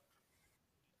gauntlet.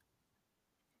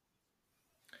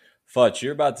 Futch,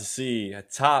 you're about to see a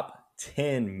top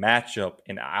 10 matchup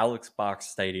in Alex Box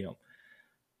Stadium.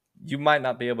 You might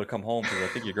not be able to come home because I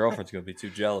think your girlfriend's going to be too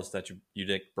jealous that you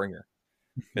didn't bring her.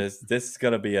 Because this is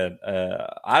going to be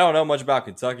I don't know much about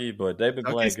Kentucky, but they've been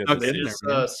playing good this It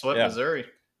season. is Sweat, Yeah. Missouri.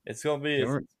 It's going to be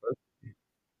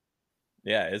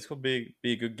it's going to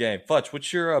be a good game. Futch,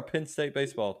 what's your Penn State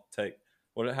baseball take?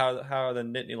 How are the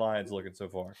Nittany Lions looking so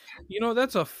far?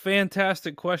 That's a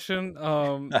fantastic question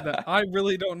that I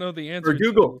really don't know the answer For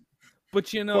Google. to.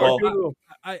 But Google.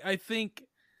 I think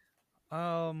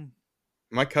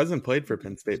My cousin played for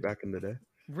Penn State back in the day.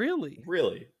 really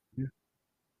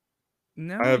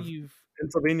now I have you've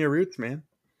Pennsylvania roots, man.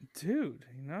 dude.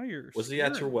 Now you're Was he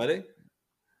at your wedding?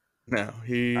 No,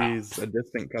 he's a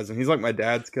distant cousin. He's like my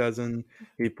dad's cousin.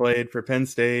 He played for Penn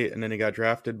State, and then he got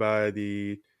drafted by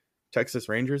the Texas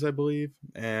Rangers, I believe,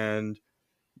 and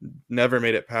never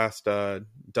made it past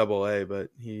Double A. But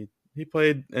he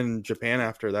played in Japan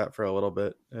after that for a little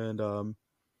bit. And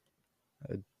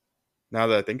now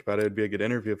that I think about it, it'd be a good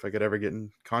interview if I could ever get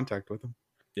in contact with him.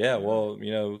 Yeah, well,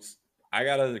 I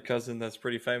got a cousin that's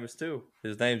pretty famous too.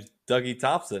 His name's Dougie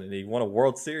Thompson, and he won a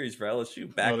World Series for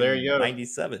LSU back there in you go.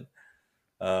 '97.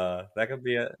 That could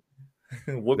be a.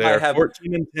 We They might are have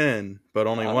 14-10, but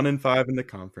only 1-5 in the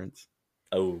conference.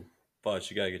 Oh, but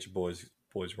you got to get your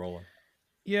boys rolling.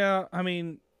 Yeah, I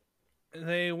mean,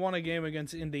 they won a game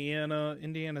against Indiana.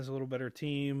 Indiana's a little better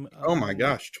team. Oh my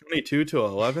gosh,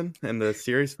 22-11 in the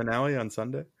series finale on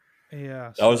Sunday.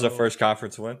 Yeah, That was their first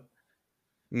conference win.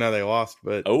 No, they lost,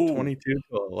 but Oh.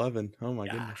 22-11. Oh my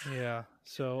goodness. Yeah,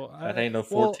 so That ain't no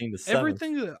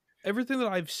 14-7. Everything that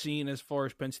I've seen as far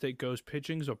as Penn State goes,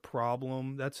 pitching's a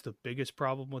problem. That's the biggest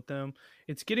problem with them.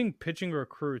 It's getting pitching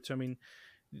recruits. I mean,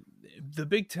 the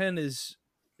Big Ten is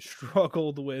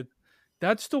struggled with.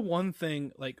 That's the one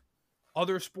thing. Like,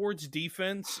 other sports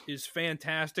defense is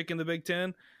fantastic in the Big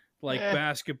Ten, like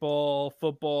basketball,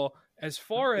 football. As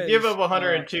far as give up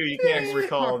 102, you can't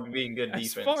recall being good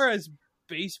defense. As far as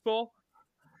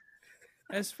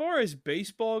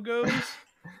baseball goes,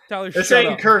 Tyler, this shut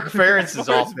ain't up. Kirk Ferentz's As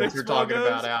far as offense we're baseball talking goes,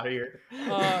 about out here.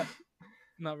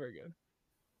 Not very good.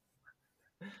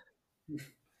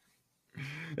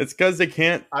 It's because they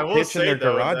can't I will pitch in say their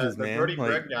though, garages, the man. Brody Like,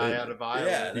 Breck guy out of Iowa,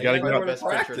 yeah, you gotta get out the best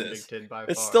pitcher in the Big practice. Ten by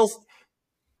It's far. still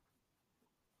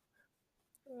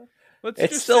Let's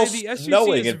It's just still say the SEC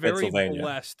snowing is in very Pennsylvania.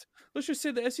 blessed. Let's just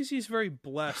say the SEC is very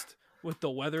blessed with the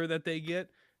weather that they get,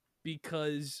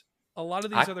 because a lot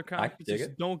of these other dig conferences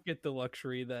it. don't get the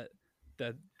luxury that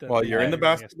while they you're in the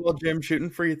have here. basketball gym shooting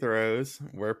free throws,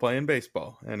 we're playing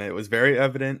baseball. And it was very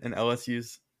evident in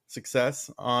LSU's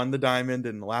success on the diamond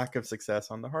and lack of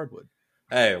success on the hardwood.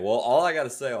 Hey, well, all I got to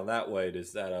say on that, Wade,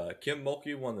 is that Kim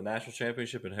Mulkey won the national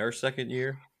championship in her second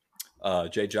year.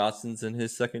 Jay Johnson's in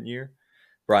his second year.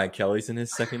 Brian Kelly's in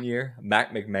his second year.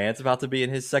 Mac McMahon's about to be in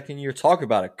his second year. Talk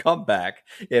about a comeback.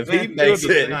 If he Man, makes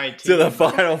dude, it 19. to the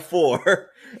Final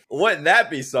Four, wouldn't that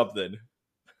be something?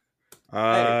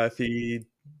 If he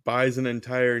buys an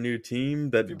entire new team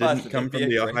that he buys didn't an come from NBA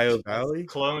the franchise. Ohio Valley,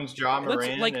 Clones John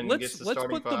Moran and gets the let's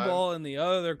starting put the five. ball in the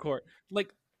other court.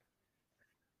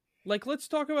 Like let's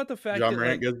talk about the fact John that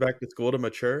Morant goes back to school to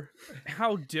mature.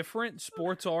 how different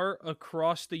sports are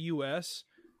across the U.S.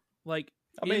 Like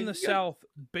I mean, in the South,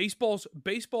 baseball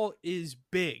is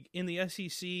big in the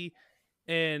SEC,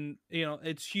 and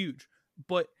it's huge.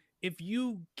 But if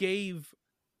you gave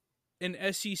an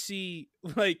SEC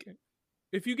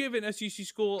if you gave an SEC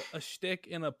school a stick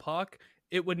and a puck,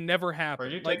 it would never Or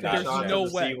happen. you Like take there's a shot no at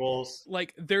the way. Seawolves.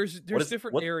 Like there's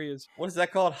different areas. What is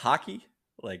that called? Hockey?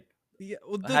 Like, Yeah.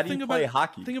 Well, the how do thing you about play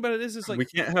hockey? The thing about it is like we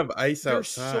can't have ice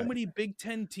there's outside. so many Big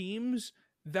Ten teams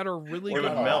that are really We're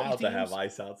good not melt allowed hockey to have teams,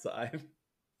 ice outside.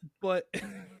 but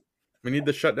We need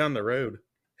to shut down the road.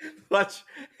 Watch,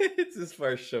 it's his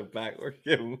first show back. We're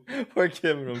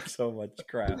giving him so much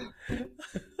crap.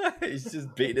 He's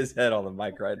just beating his head on the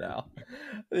mic right now.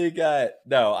 I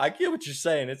get what you're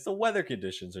saying. It's the weather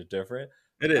conditions are different.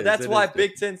 It is. That's it why is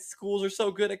Big Ten schools are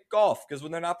so good at golf, because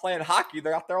when they're not playing hockey,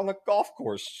 they're out there on the golf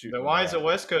course shooting. Then why is the around.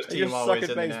 West Coast They team just suck always at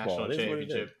in the baseball. national It is what it is.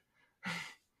 championship?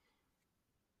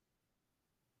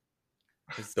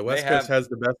 The West Coast has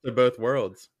the best of both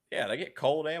worlds. Yeah, they get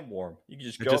cold and warm. You can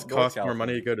just It go just up North costs more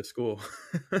money to California. go to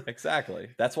school. Exactly.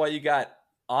 That's why you got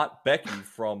Aunt Becky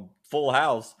from Full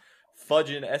House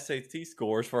fudging SAT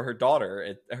scores for her daughter,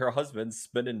 and her husband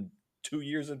spending 2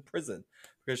 years in prison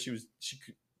because she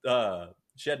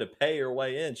had to pay her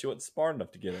way in. She wasn't smart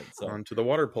enough to get in. So On to the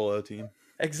water polo team.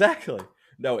 exactly.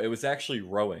 No, it was actually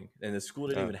rowing, and the school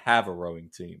didn't Oh. even have a rowing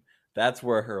team. That's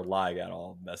where her lie got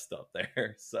all messed up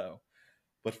there. So,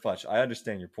 but Fudge, I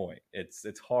understand your point. It's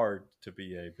hard to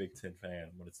be a Big Ten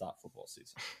fan when it's not football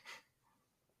season.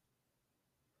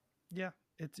 yeah,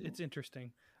 it's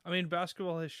interesting. I mean,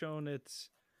 basketball has shown it's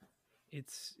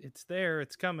there,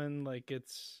 it's coming. Like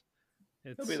it's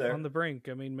be there. on the brink.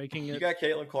 I mean, making You it. got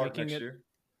Caitlin Clark making next it- year.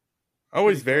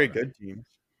 Always Pretty very fun. good teams.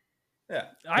 Yeah.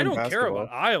 I in don't care basketball.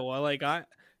 about Iowa.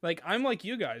 I'm like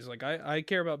you guys. Like I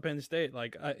care about Penn State.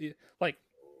 I'm He's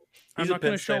not a going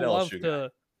Penn to show State love LSU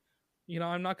to.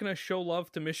 I'm not going to show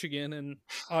love to Michigan and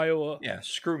Iowa. Yeah,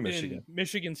 screw Michigan. and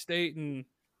Michigan State, and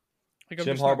I'm Jim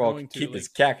just not Harbaugh going to. keep Like, his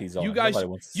khakis on. you guys, Nobody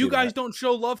wants to you see guys that. don't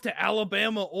show love to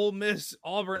Alabama, Ole Miss,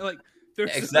 Auburn. Like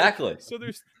there's Exactly. So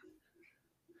there's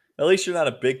At least you're not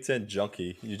a Big Ten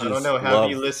junkie. You just I don't know. Have love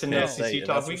you listened to Penn SEC State, and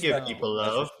talk? that's We give respectable. people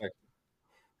That's love. respectable.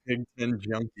 Big Ten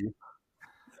junkie.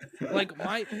 like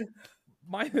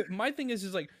my thing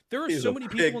is like there are He's so a many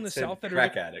Big people in the Ten South that are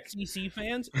crack addict. SEC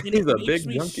fans, and He's it a makes big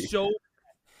me junkie.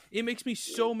 it makes me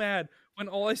so mad when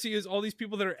all I see is all these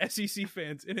people that are SEC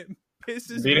fans, and it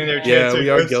pisses Beating me their off. Yeah, chest. we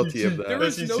are guilty of that. There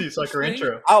is no SEC, it's like our thing-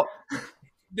 intro. Oh,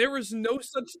 There is no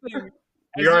such thing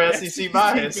We are an SEC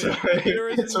bias. fan. There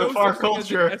is It's no of our such thing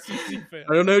as an culture. SEC fan.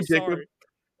 I don't know, I'm Jacob. sorry.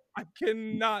 I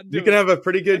cannot do You can it. have a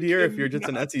pretty good I year if you're just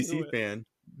an cannot SEC do it. fan.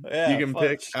 Yeah, You can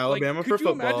pick Fudge. Alabama for could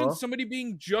you imagine football. somebody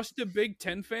being just a Big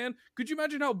Ten fan? Could you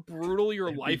imagine how brutal your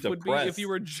They'd be life would be if depressed. you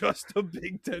were just a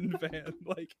Big Ten fan?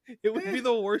 Like, it would be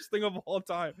the worst thing of all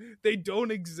time. They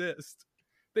don't exist.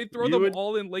 They throw You them would-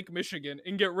 all in Lake Michigan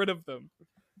and get rid of them.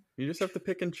 You just have to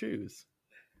pick and choose.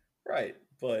 Right,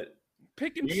 but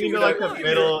Pick and You choose. need like a what?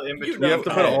 middle in between. You have to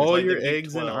put times, all like your the Big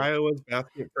eggs in 12. Iowa's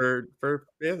basket for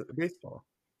baseball.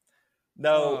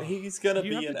 no, Oh, he's gonna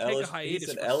You have be to an take a LSU. hiatus He's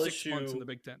an for 6 months in the LSU.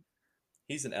 Big Ten.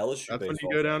 He's an LSU. That's when you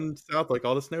baseball go fan. down south like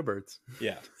all the snowbirds.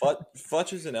 Yeah,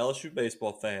 Futch is an LSU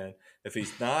baseball fan. If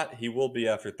he's not, he will be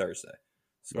after Thursday.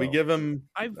 So, We give him.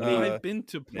 I've been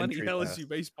to plenty entry LSU pass.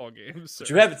 baseball games. but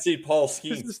Sir. you haven't seen Paul This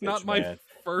Skeens. is not pitch, my man.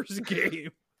 first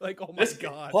game. Like, oh my This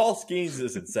god. Paul Skeens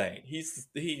is insane. He's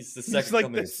the second He's like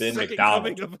coming the of Ben second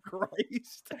McDonald. coming of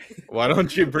Christ. Why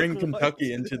don't you bring What?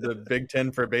 Kentucky into the Big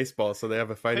Ten for baseball so they have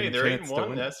a fighting Hey, they're chance to 8-1 in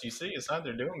win? the SEC. It's not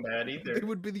they're doing bad either. They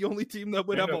would be the only team that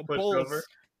would They're have no a pulse. pushover.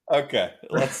 Okay,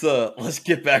 let's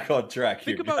get back on track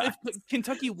here. Think about guys. if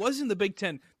Kentucky was in the Big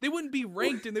Ten, they wouldn't be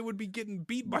ranked and they would be getting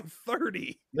beat by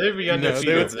 30. They'd be No, undefeated.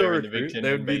 they would if still were in the Big recruit. Ten They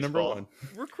in would be number baseball. one.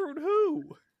 Recruit who?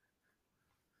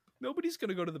 Nobody's going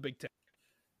to go to the Big Ten.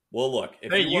 Well, look,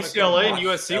 if Hey, you wanna UCLA come and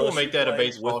watch USC will LSU make that a play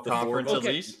baseball with the conference board- at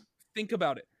Okay. least. Think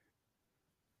about it.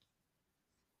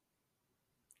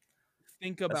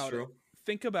 Think That's about it. true.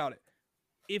 Think about it.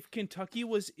 If Kentucky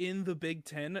was in the Big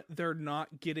Ten, they're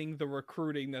not getting the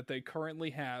recruiting that they currently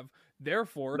have.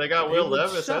 Therefore, They got Will would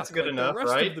Levis. That's suck good like the enough, rest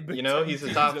of right? the Big You know, Ten he's a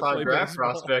teams top that 5 play draft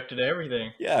baseball. prospect and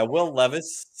everything. Yeah, Will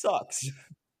Levis sucks.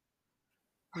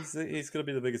 He's going to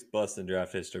be the biggest bust in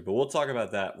draft history, but we'll talk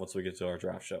about that once we get to our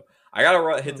draft show. I got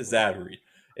to hit this ad read.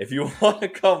 If you want to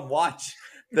come watch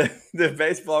the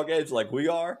baseball games like we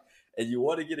are, and you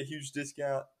want to get a huge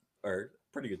discount, or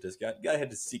pretty good discount, you got to head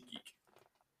to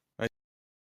SeatGeek.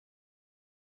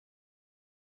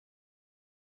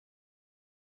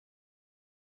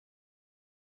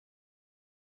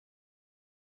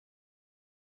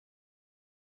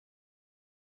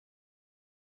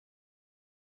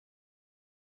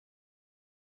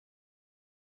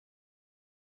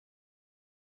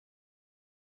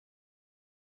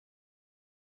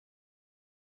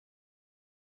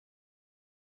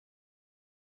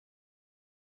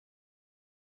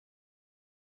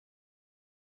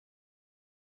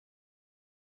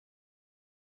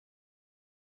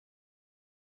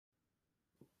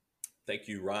 Thank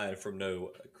you, Ryan, from No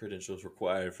Credentials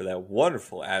Required for that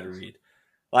wonderful ad read.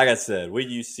 Like I said, we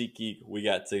use SeatGeek. We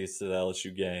got tickets to the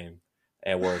LSU game,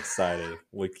 and we're excited.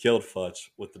 We killed Futch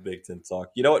with the Big Ten talk.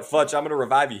 You know what, Futch? I'm going to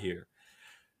revive you here.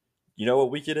 You know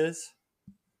what week it is?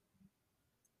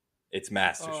 It's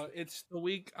Masters. It's the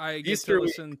week I get Easter to week.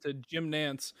 listen to Jim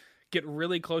Nance get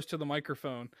really close to the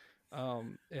microphone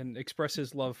and express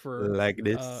his love for Like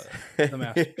this. the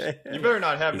Masters. You better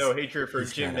not have no He's- hatred for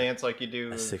he's Jim got a- Nance like you do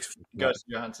a with 6 foot Gus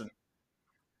Johnson.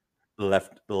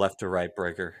 left to right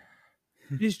breaker.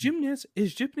 Is Jim Nance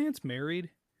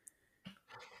married?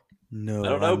 No, I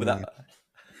don't know, I'm but not.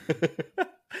 that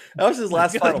was his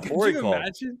last God, Final could Four he you called,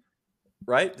 imagine?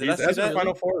 right? Did I He's see that's the that?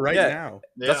 Final Four right Yeah. now.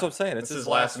 Yeah. That's what I'm saying. It's This his is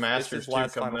last last Masters, it's his too,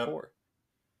 last coming Final up. Four.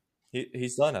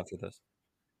 He's done after this.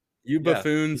 You Yeah,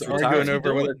 buffoons he's arguing retiring.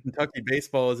 over whether Kentucky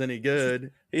baseball is any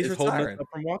good. He's is holding us retiring. up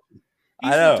from watching. I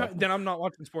know. Then I'm not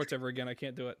watching sports ever again. I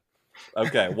can't do it.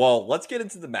 Okay, well, let's get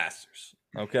into the Masters.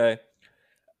 Okay,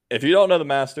 if you don't know the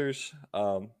Masters,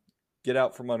 get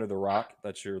out from under the rock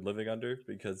that you're living under,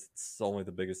 because it's only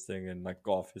the biggest thing in like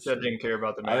golf Said history. didn't care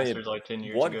about the I mean, Masters like 10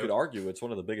 years One ago. could argue it's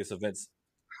one of the biggest events.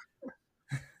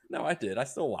 No, I did. I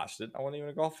still watched it. I wasn't even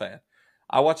a golf fan.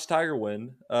 I watched Tiger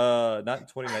win. Not in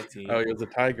 2019. Oh, he was a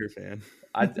Tiger fan.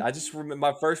 I just remember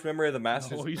my first memory of the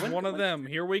Masters. Oh, he's When- one of them.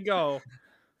 Here we go.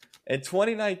 In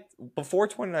 2019, before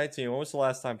 2019, when was the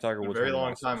last time Tiger A Woods? very won the long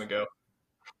Masters? time ago.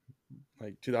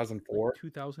 Like 2004.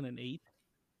 2008.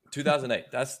 2008.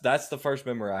 That's the first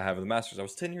memory I have of the Masters. I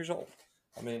was 10 years old.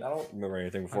 I mean, I don't remember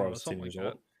anything before I was 10 something years like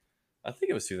old. I think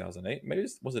it was 2008. Maybe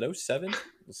was it 07?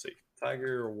 Let's see.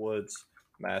 Tiger Woods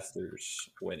Masters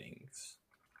winnings.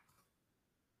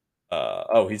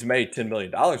 He's made $10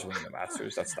 million winning the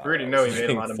Masters. That's not. We already what I know was he made a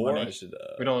thinking lot of before. money. I should,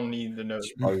 We don't need the note.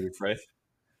 probably rephrase.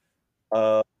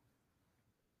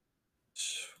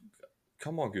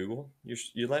 Come on, Google.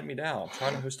 You let me down. I'm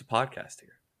trying to host a podcast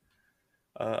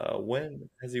here. When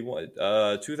has he won?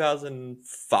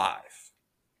 2005.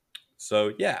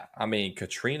 So yeah, I mean,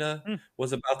 Katrina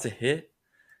was about to hit,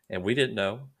 and we didn't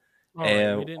know. All right,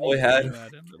 And we didn't all we need to had do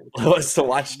that. Was to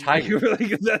watch You Tiger. were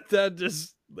like that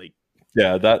just like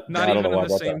Yeah, that Not I don't even know why in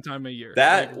the about same that. time of year.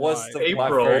 That Like, was why? my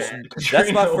April. first.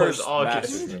 That's my Katrina was first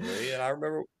August. Masters memory, and I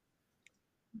remember.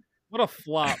 What a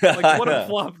flop! Like, I what a know.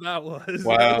 flop that was.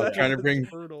 Wow, That trying to was bring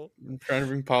brutal.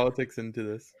 politics into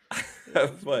this.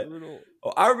 That's but brutal.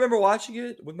 I remember watching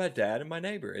it with my dad and my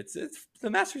neighbor. It's the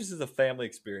Masters is a family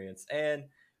experience, and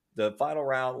the final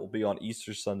round will be on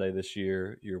Easter Sunday this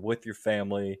year. You're with your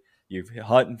family. You're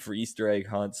hunting for Easter egg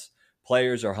hunts.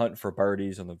 Players are hunting for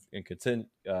birdies in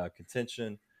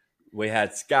contention. We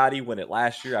had Scotty win it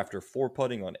last year after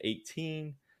 4-putting on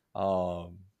 18.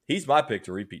 He's my pick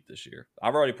to repeat this year.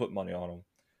 I've already put money on him.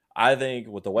 I think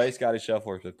with the way Scotty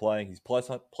Scheffler has been playing, he's plus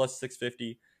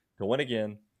 650 to win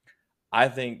again. I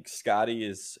think Scotty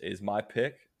is my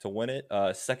pick to win it.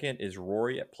 Second is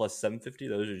Rory at plus 750.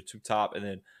 Those are your two top. And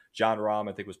then John Rahm,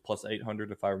 I think, was plus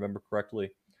 800 if I remember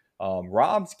correctly.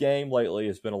 Rahm's game lately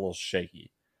has been a little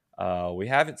shaky. We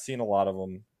haven't seen a lot of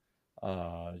them,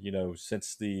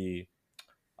 since he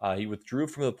withdrew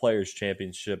from the Players'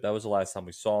 Championship. That was the last time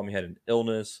we saw him. He had an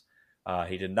illness.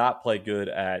 He did not play good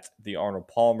at the Arnold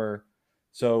Palmer.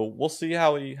 So we'll see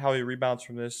how he rebounds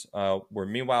from this. Where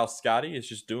meanwhile Scotty is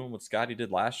just doing what Scotty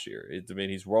did last year.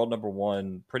 He's world number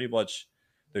one. Pretty much,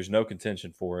 there's no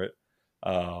contention for it.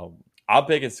 I'm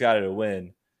picking Scotty to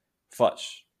win.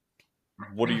 Futch,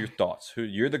 what are your thoughts?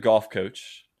 You're the golf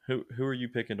coach. Who are you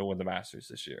picking to win the Masters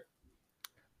this year?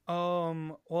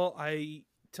 Well, I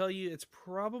tell you, it's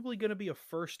probably going to be a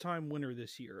first-time winner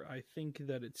this year. I think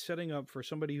that it's setting up for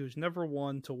somebody who's never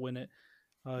won to win it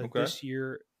this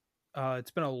year.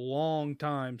 It's been a long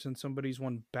time since somebody's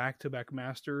won back-to-back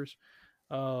Masters.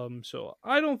 So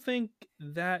I don't think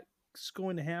that's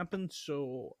going to happen.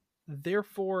 So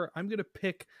therefore, I'm going to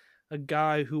pick a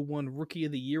guy who won Rookie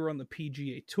of the Year on the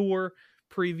PGA Tour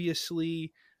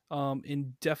previously.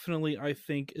 And definitely, I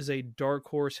think, is a dark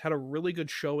horse. Had a really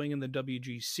good showing in the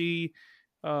WGC.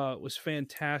 Was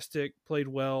fantastic. Played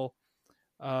well.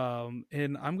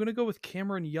 And I'm going to go with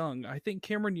Cameron Young. I think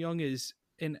Cameron Young is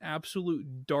an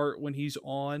absolute dart when he's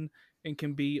on and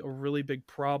can be a really big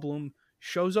problem.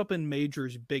 Shows up in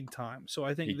majors big time. So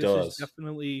I think this is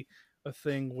definitely a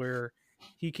thing where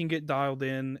he can get dialed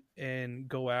in and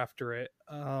go after it.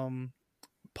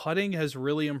 Putting has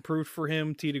really improved for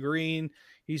him. Tee to green.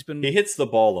 He hits the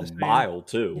ball a mile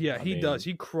too. Yeah, he does.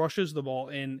 He crushes the ball,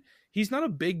 and he's not a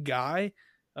big guy.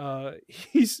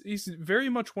 He's very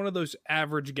much one of those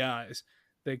average guys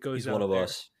that goes. He's one of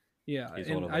us. Yeah, he's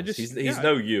one of us. He's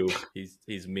no you.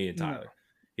 He's me and Tyler. No.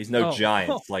 He's no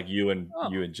giants like you and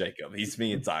Jacob. He's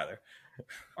me and Tyler.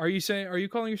 Are you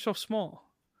calling yourself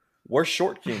small? We're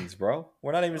short kings, bro.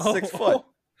 We're not even 6 foot.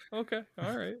 Okay,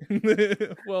 all right.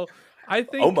 Well, I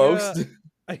think almost.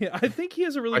 I think he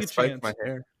has a really good chance. My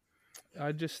hair.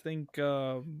 I just think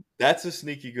that's a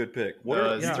sneaky good pick. What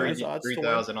are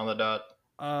 3,000 on the dot?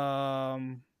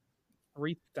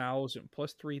 3,000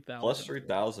 plus 3,000. Plus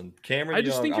 3,000. Cameron I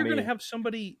just Young, think you're going to have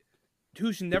somebody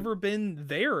who's never been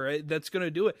there that's going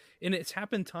to do it, and it's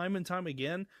happened time and time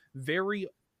again. Very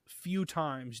few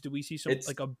times do we see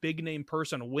like a big name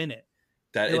person win it.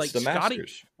 That it's the Scotty,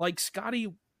 Masters. Like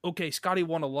Scotty. Okay, Scotty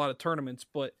won a lot of tournaments,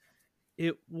 but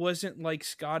it wasn't like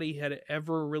Scotty had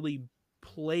ever really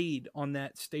played on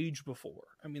that stage before.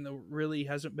 I mean, there really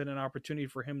hasn't been an opportunity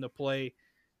for him to play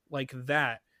like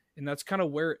that. And that's kind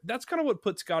of what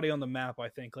put Scotty on the map, I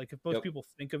think. Like, if most people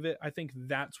think of it, I think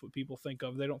that's what people think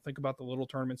of. They don't think about the little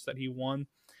tournaments that he won.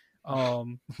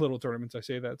 Little tournaments, I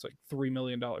say that, it's like $3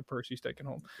 million purse he's taking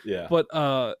home. Yeah. But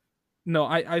no,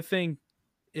 I think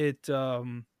it's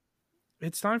time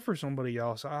for somebody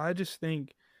else. I just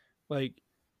think, like,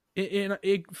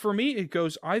 for me, it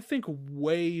goes, I think,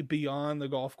 way beyond the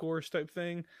golf course type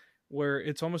thing, where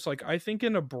it's almost like, I think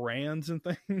into brands and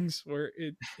things where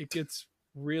it gets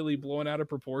really blown out of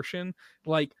proportion.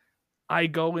 Like, I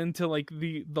go into like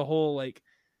the whole, like,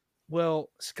 well,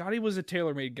 Scotty was a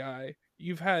TaylorMade guy.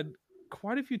 You've had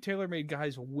quite a few TaylorMade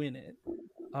guys win it.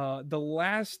 The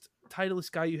last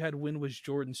Titleist guy you had win was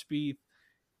Jordan Spieth.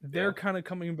 They're kind of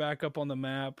coming back up on the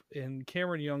map, and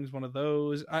Cameron Young's one of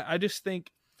those. I just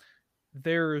think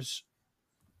there's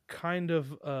kind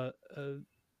of a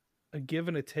give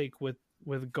and a take with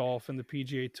golf and the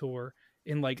PGA Tour.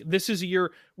 And like, this is a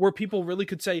year where people really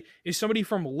could say, is somebody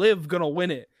from LIV gonna win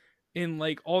it? In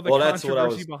like all the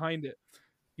controversy behind it.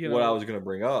 What I was gonna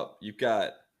bring up, you've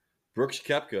got Brooks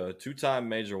Koepka, 2-time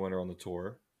major winner on the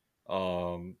tour.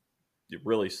 It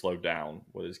really slowed down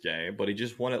with his game, but he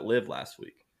just won at LIV last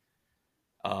week.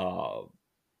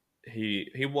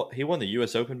 He won the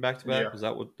U.S. Open back-to-back. Yeah. Was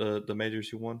that what the majors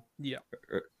he won? Yeah.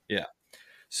 Yeah.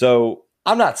 So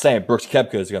I'm not saying Brooks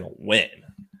Koepka is going to win,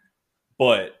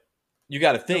 but you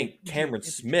got to think PGA Cameron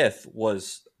Championship. Smith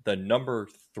was the number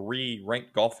 3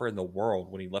 ranked golfer in the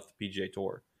world when he left the PGA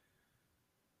Tour.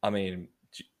 I mean,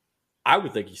 I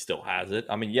would think he still has it.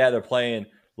 I mean, yeah, they're playing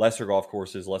lesser golf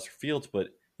courses, lesser fields, but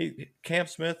Cam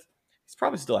Smith, he's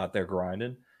probably still out there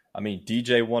grinding. I mean,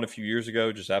 DJ won a few years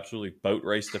ago, just absolutely boat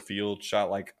raced the field, shot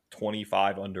like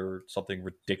 25 under, something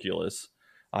ridiculous.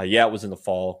 Yeah, it was in the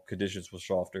fall. Conditions were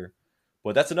softer.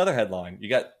 But that's another headline. You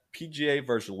got PGA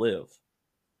versus Live.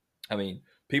 I mean,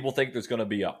 people think there's going to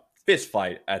be a fist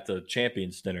fight at the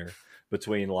Champions Dinner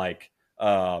between like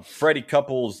Freddie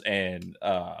Couples and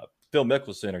Phil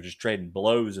Mickelson are just trading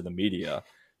blows in the media.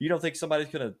 You don't think somebody's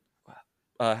going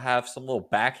to have some little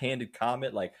backhanded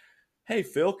comment like, hey,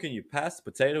 Phil, can you pass the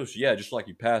potatoes? Yeah, just like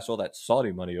you passed all that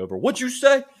Saudi money over. What'd you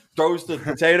say? Throws the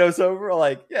potatoes over.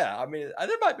 Like, yeah, I mean,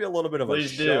 there might be a little bit of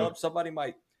Please a do. shove. Somebody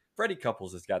might. Freddie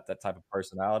Couples has got that type of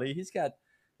personality. He's got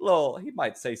he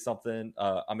might say something.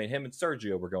 I mean, him and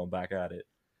Sergio were going back at it.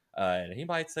 And he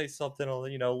might say something, a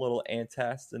little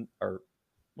antagonistic, or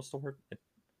what's the word?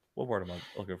 What word am I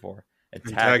looking for?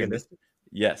 Antagonistic.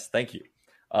 Yes, thank you.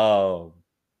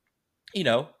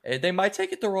 They might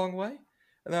take it the wrong way.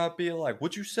 And I'd be like,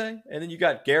 what'd you say? And then you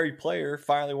got Gary Player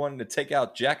finally wanting to take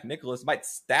out Jack Nicklaus, might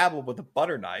stab him with a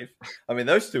butter knife. I mean,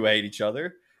 those two hate each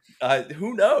other.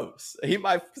 Who knows? He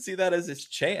might see that as his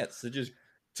chance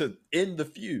to end the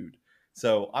feud.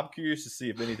 So I'm curious to see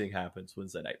if anything happens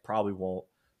Wednesday night. Probably won't,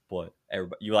 but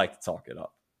everybody, you like to talk it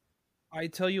up. I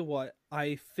tell you what,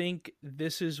 I think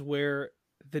this is where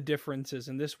the difference is,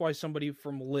 and this is why somebody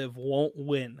from Live won't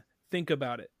win. Think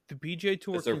about it. The PGA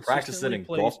Tour they're practicing in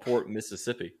Gulfport,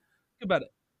 Mississippi. Think about it.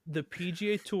 The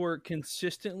PGA Tour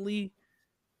consistently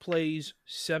plays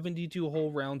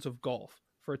 72-hole rounds of golf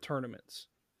for tournaments.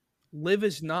 Live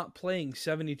is not playing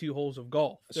 72 holes of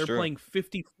golf. They're playing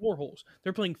 54 holes.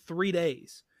 They're playing 3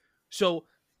 days. So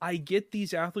I get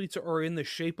these athletes are in the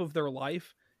shape of their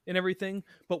life and everything,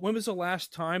 but when was the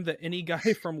last time that any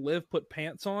guy from Live put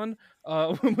pants on?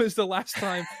 When was the last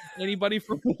time anybody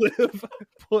from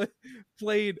Live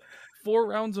played 4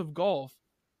 rounds of golf?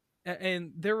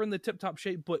 And they're in the tip-top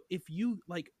shape, but if you,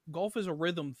 golf is a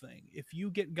rhythm thing. If you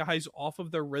get guys off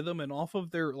of their rhythm and off of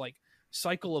their,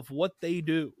 cycle of what they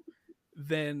do,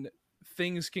 then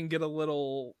things can get a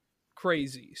little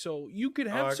crazy. So you could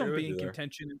have somebody in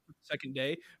contention for the second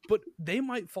day, but they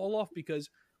might fall off because,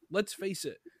 let's face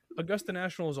it, Augusta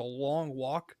National is a long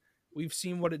walk. We've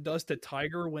seen what it does to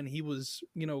Tiger when he was,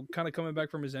 kind of coming back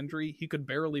from his injury. He could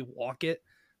barely walk it.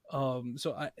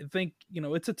 So I think,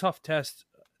 it's a tough test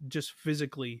just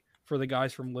physically for the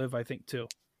guys from Live, I think, too.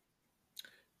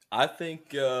 I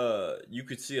think you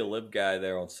could see a Live guy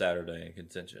there on Saturday in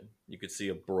contention. You could see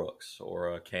a Brooks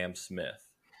or a Cam Smith.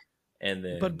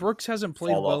 But Brooks hasn't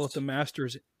played well at the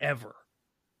Masters ever.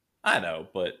 I know,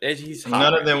 but he's hot.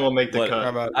 None of them will make the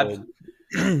cut.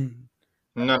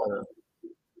 None of them.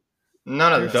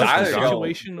 There's a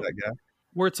situation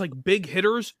where it's like big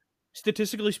hitters,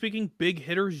 statistically speaking, big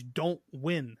hitters don't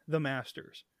win the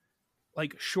Masters.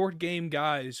 Like short game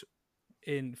guys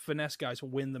and finesse guys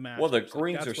win the Masters. Well, the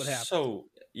greens are so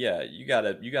you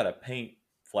gotta paint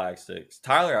flag sticks.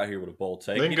 Tyler out here with a bold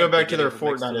take. They can go back to their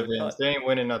Fortnite events. They ain't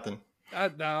winning nothing. No,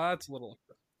 that's a little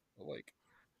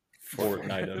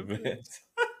Fortnite events.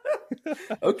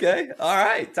 Okay, all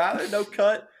right, Tyler, no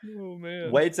cut. Oh man,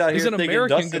 Wade's out here thinking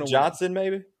American Dustin Johnson,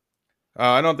 maybe.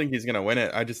 I don't think he's gonna win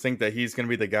it. I just think that he's gonna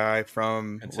be the guy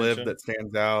from Live that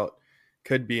stands out.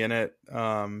 Could be in it.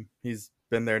 He's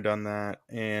been there, done that,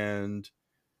 and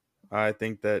I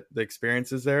think that the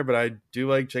experience is there. But I do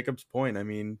like Jacob's point. I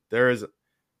mean,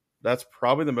 that's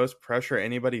probably the most pressure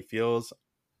anybody feels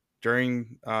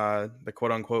during the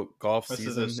quote unquote golf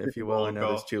season, if you will. I know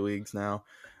there's 2 leagues now.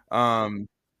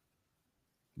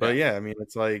 But yeah, I mean,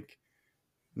 it's like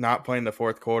not playing the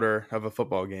fourth quarter of a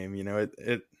football game.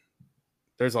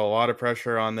 There's a lot of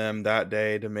pressure on them that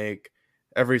day to make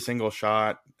every single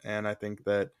shot. And I think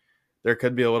that there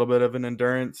could be a little bit of an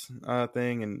endurance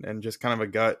thing and just kind of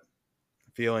a gut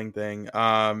feeling thing.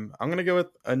 I'm going to go with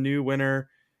a new winner.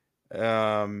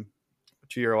 To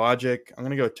your logic, I'm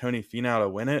going to go with Tony Finau to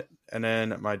win it. And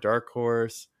then my dark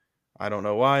horse, I don't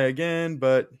know why again,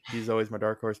 but he's always my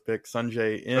dark horse pick,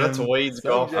 Sungjae Im. That's Wade's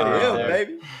golf,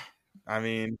 baby. I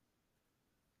mean,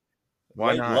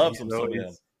 why Wade not? Loves he's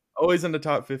him always in the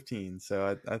top 15.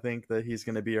 So I think that he's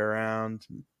going to be around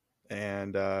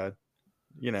and,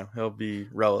 he'll be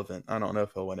relevant. I don't know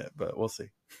if he'll win it, but we'll see.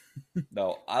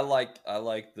 No, I like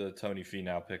the Tony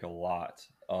Finau pick a lot.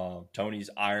 Tony's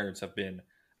irons have been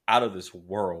out of this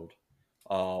world.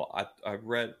 I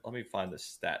read. Let me find the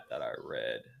stat that I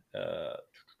read.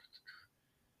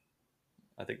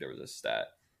 I think there was a stat.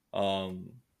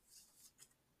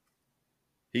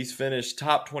 He's finished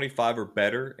top 25 or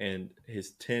better in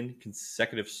his 10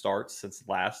 consecutive starts since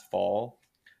last fall.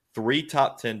 3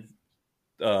 top 10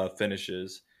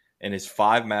 finishes in his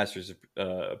 5 Masters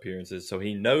appearances. So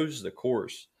he knows the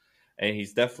course, and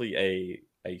he's definitely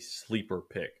a sleeper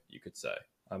pick, you could say.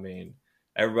 I mean,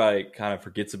 everybody kind of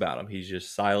forgets about him. He's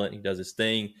just silent. He does his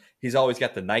thing. He's always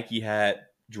got the Nike hat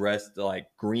dressed like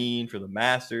green for the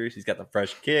Masters. He's got the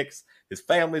fresh kicks. His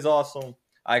family's awesome.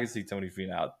 I can see Tony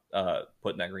Finau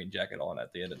putting that green jacket on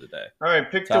at the end of the day. All right,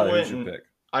 pick Tyler, to who's your win. pick?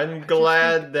 I'm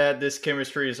glad that this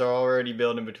chemistry is already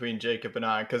building between Jacob and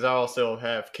I, because I also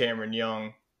have Cameron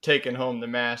Young taking home the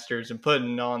Masters and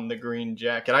putting on the green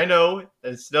jacket. I know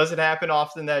this doesn't happen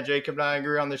often that Jacob and I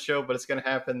agree on the show, but it's going to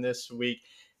happen this week.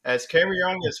 As Cameron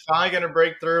Young is finally going to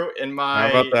break through, and my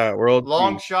How about that? World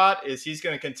long peace. shot is he's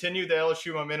going to continue the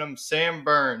LSU momentum. Sam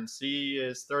Burns, he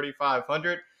is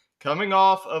 3,500. Coming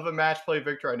off of a match play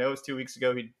victory. I know it's 2 weeks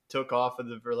ago he took off of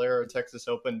the Valero Texas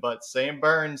Open, but Sam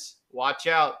Burns, watch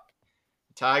out.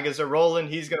 Tigers are rolling.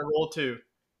 He's going to roll too.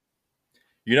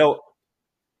 You know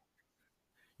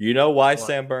why What?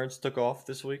 Sam Burns took off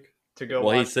this week? To go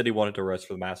Well, he watch. said he wanted to rest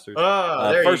for the Masters.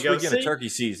 Oh, there First you go. weekend of See? turkey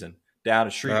season down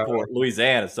in Shreveport,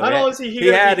 Louisiana. So Not he only is he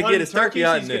had gonna to be get his turkey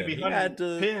hunting hunting turkeys, in. he's He had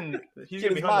to he's get going to be his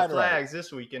hunting mind right. flags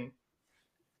this weekend.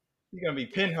 He's going to be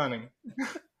pin hunting.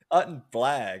 hunting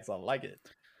flags. I like it.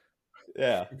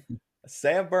 Yeah.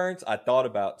 Sam Burns, I thought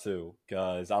about too,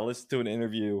 because I listened to an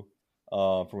interview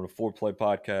from the Four Play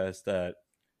podcast that,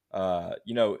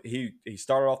 he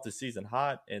started off the season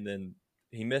hot, and then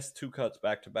he missed 2 cuts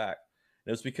back to back.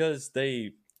 And it was because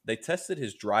they tested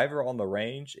his driver on the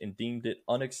range and deemed it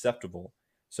unacceptable.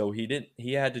 So he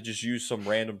had to just use some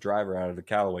random driver out of the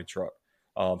Callaway truck.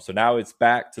 So now it's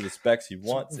back to the specs he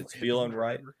wants. It's feeling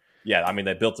right. Yeah, I mean,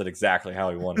 they built it exactly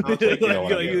how he wanted it. Okay. You know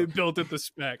what I mean? You built it the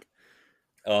spec.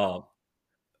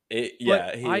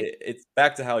 It's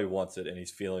back to how he wants it, and he's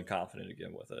feeling confident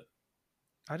again with it.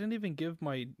 I didn't even give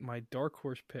my dark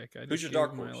horse pick. I Who's just your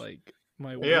dark gave horse?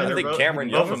 my Yeah, I they're think both- Cameron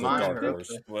both Young of is a mine dark are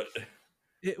horse, but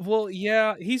Well,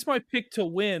 yeah, he's my pick to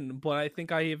win, but I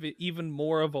think I have even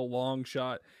more of a long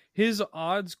shot. His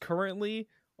odds currently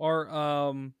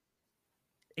are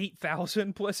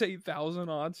 8,000 plus 8,000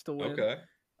 odds to win. okay.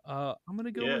 I'm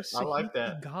gonna go Yeah, with I like Sahith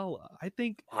that. Theegala. I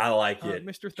think I like it.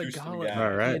 Mr. Juice to the Theegala guy.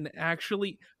 All right. can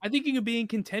actually. I think he can be in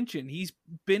contention. He's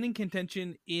been in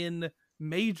contention in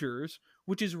majors,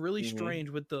 which is really Mhm. strange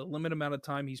with the limited amount of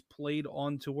time he's played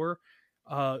on tour.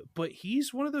 But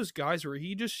he's one of those guys where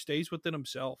he just stays within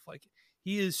himself. Like,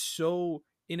 he is so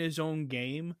in his own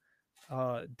game.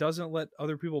 Doesn't let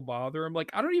other people bother him. Like,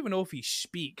 I don't even know if he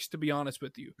speaks, to be honest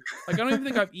with you. Like, I don't even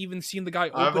think I've even seen the guy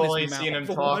open I've only his mouth seen him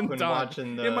for talk one when time.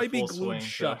 watching the It might be full glued swing.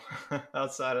 shut. So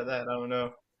outside of that, I don't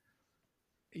know.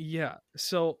 Yeah.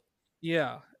 So,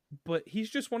 yeah. But he's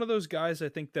just one of those guys I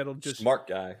think that'll just Smart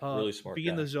guy. Really smart be guy.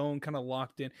 in the zone, kind of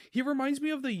locked in. He reminds me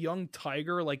of the young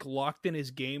Tiger, like locked in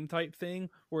his game type thing,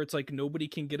 where it's like nobody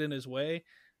can get in his way.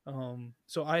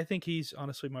 So I think he's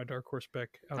honestly my dark horse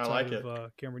pick outside like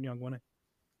of Cameron Young winning.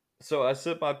 So I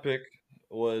said my pick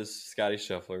was Scotty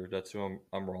Scheffler. That's who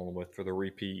I'm rolling with for the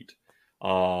repeat.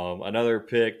 Another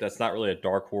pick that's not really a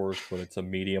dark horse, but it's a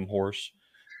medium horse.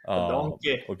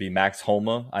 donkey. Would be Max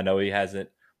Homa. I know he hasn't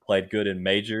played good in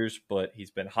majors, but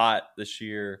he's been hot this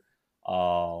year.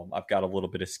 I've got a little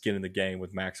bit of skin in the game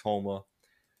with Max Homa.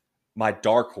 My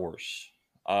dark horse.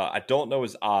 I don't know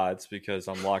his odds because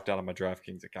I'm locked out of my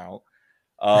DraftKings account.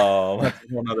 That's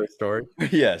one other story.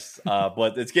 Yes,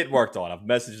 but it's getting worked on. I've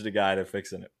messaged the guy. They're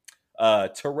fixing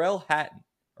it. Terrell Hatton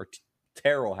or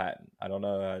Terrell Hatton. I don't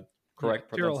know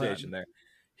correct Tyrrell pronunciation Hatton. there.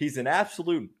 He's an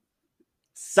absolute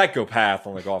psychopath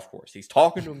on the golf course. He's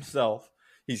talking to himself.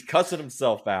 He's cussing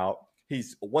himself out. He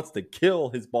wants to kill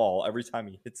his ball every time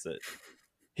he hits it.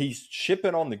 He's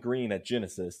chipping on the green at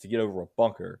Genesis to get over a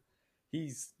bunker.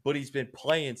 He's been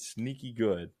playing sneaky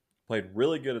good. Played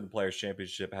really good in the Players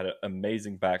Championship. Had an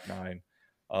amazing back nine.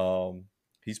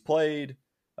 He's played.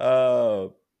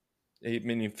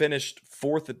 He finished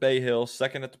 4th at Bay Hill,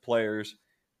 2nd at the Players.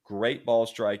 Great ball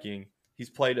striking. He's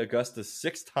played Augusta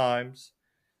 6 times.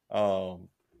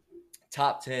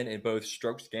 Top 10 in both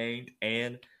strokes gained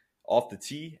and off the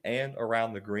tee and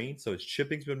around the green. So his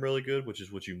chipping's been really good, which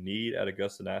is what you need at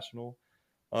Augusta National.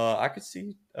 I could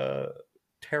see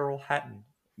Terrell Hatton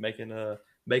making a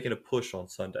push on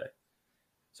Sunday.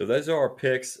 So those are our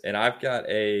picks, and I've got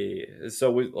I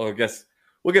guess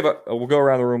we'll go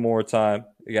around the room one more time.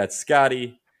 We got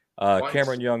Scotty,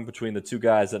 Cameron Young between the two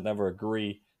guys that never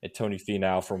agree, and Tony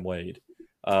Finau from Wade.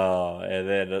 And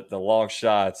then the long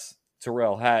shots,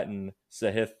 Terrell Hatton,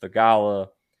 Sahith Theegala,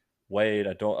 Wade,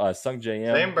 I don't. Sung JM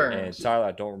Sam and Burns. Tyler,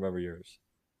 I don't remember yours.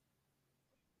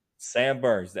 Sam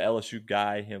Burns, the LSU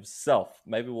guy himself.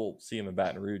 Maybe we'll see him in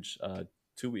Baton Rouge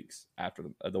 2 weeks after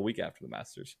the week after the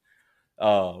Masters.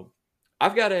 I'm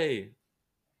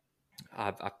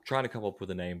trying to come up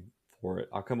with a name for it.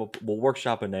 We'll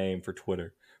workshop a name for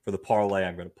Twitter for the parlay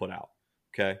I'm going to put out.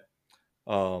 Okay.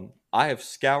 I have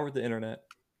scoured the internet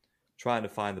trying to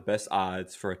find the best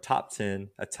odds for a top 10,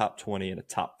 a top 20, and a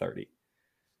top 30.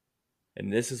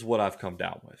 And this is what I've come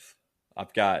down with.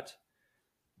 I've got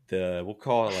we'll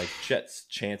call it like Chet's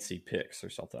Chancy picks or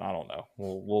something. I don't know.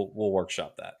 We'll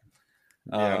workshop that.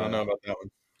 Yeah, I don't know about that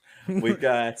one. We've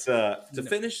got to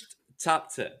finish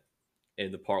top 10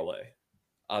 in the parlay,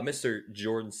 Mr.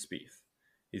 Jordan Spieth.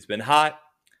 He's been hot.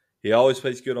 He always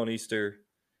plays good on Easter.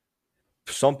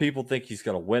 Some people think he's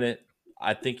going to win it.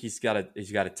 I think he's got a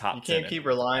top 10. You can't keep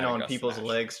relying on Augusta people's National.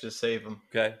 legs to save them.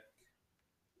 Okay.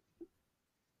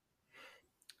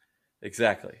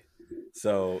 Exactly.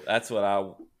 So that's what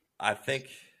I think.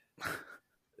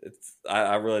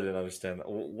 I really didn't understand that.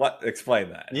 What?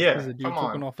 Explain that. Yeah, There's a dude come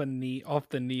taking on. off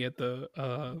the knee at the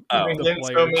And the then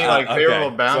so players. many like Okay.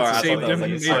 favorable bounces. Sorry, I Saved thought that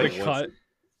him, was he like made a the side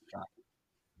cut.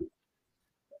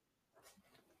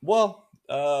 Well,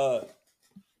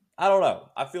 I don't know.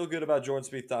 I feel good about Jordan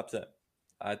Spieth top 10.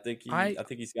 I think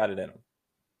he's got it in him.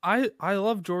 I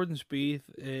love Jordan Spieth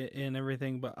and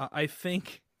everything, but I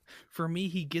think for me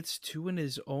he gets too in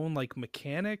his own like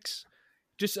mechanics.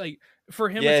 Just like for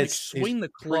him, it's like swing the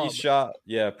club.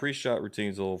 Pre-shot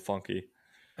routine's a little funky.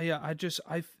 Yeah, I'm just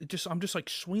like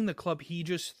swing the club. He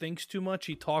just thinks too much.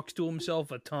 He talks to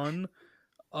himself a ton,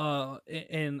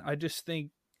 and I just think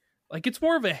like it's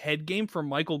more of a head game for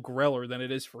Michael Greller than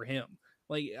it is for him.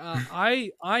 Like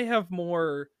I have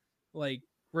more like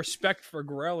respect for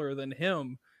Greller than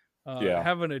him.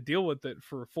 Having to deal with it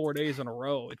for 4 days in a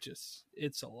row,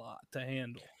 it's a lot to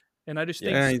handle. And I just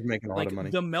think he's making a lot of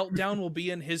money. The meltdown will be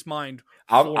in his mind.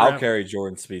 I'll carry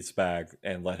Jordan Spieth's bag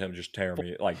and let him just tear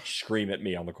me, like scream at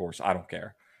me on the course. I don't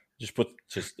care. Just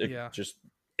just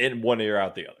in one ear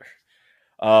out the other.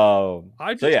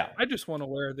 I just want to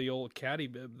wear the old caddy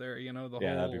bib there. You know,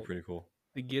 that'd be pretty cool.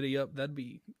 The giddy up, that'd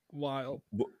be wild.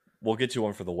 We'll get you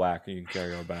one for the whack, and you can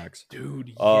carry our bags,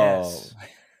 dude. Yes.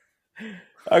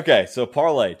 Okay, so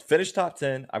parlay finish top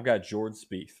 10. I've got Jordan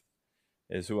Spieth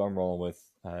is who I'm rolling with.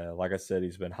 Like I said,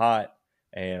 he's been hot,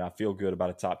 and I feel good about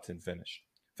a top 10 finish.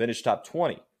 Finish top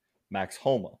 20, Max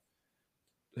Homa.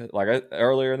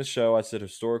 Earlier in the show, I said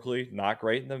historically not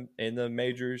great in the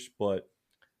majors, but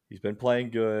he's been playing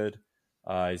good.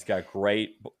 He's got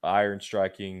great iron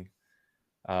striking.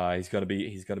 He's gonna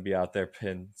be out there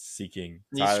pin seeking.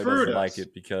 Tyler doesn't like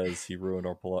it because he ruined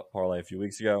our parlay a few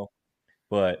weeks ago,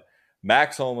 but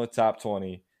Max Homa top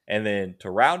 20, and then to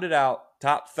round it out,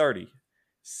 top 30.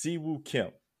 Siwoo Kim.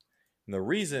 And the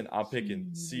reason I'm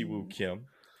picking Siwoo Kim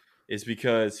is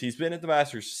because he's been at the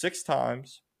Masters 6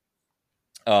 times.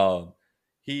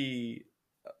 He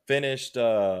finished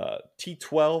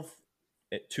T12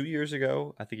 2 years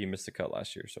ago. I think he missed the cut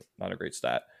last year, so not a great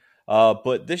stat.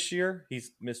 But this year,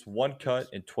 he's missed 1 cut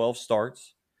in 12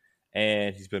 starts,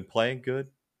 and he's been playing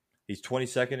good. He's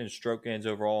 22nd in stroke gains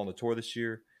overall on the tour this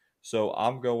year. So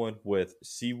I'm going with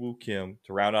Siwoo Kim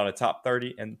to round out a top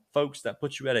 30. And folks, that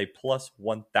puts you at a plus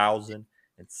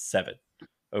 1,007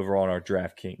 over on our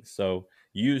DraftKings. So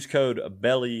use code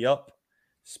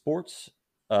BELLYUPSports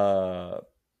or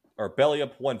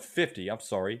BELLYUP150. I'm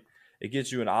sorry. It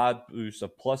gives you an odd boost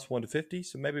of plus 150.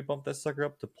 So maybe bump that sucker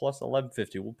up to plus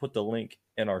 1150. We'll put the link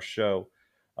in our show.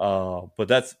 But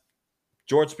that's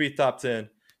Jordan Spieth top 10,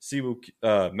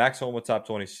 Max Homa top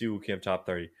 20, Siwoo Kim top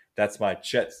 30. That's my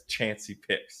Chet's Chancy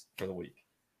picks for the week.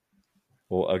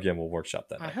 Well, again, we'll workshop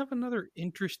that. I have another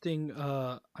interesting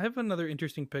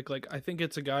pick. Like I think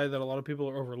it's a guy that a lot of people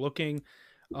are overlooking.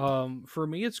 For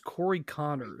me, it's Corey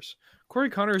Connors. Corey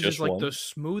Connors is like the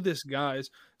smoothest guys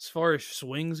as far as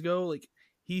swings go. Like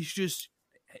he's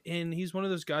one of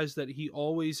those guys that he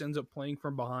always ends up playing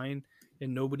from behind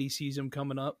and nobody sees him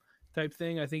coming up type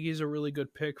thing. I think he's a really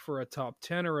good pick for a top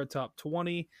 10 or a top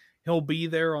 20. He'll be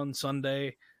there on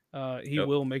Sunday. He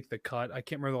will make the cut. I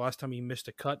can't remember the last time he missed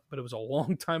a cut, but it was a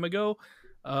long time ago.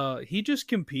 He just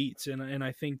competes, and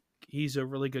I think he's a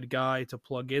really good guy to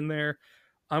plug in there.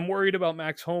 I'm worried about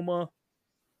Max Homa.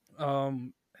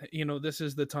 This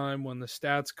is the time when the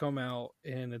stats come out,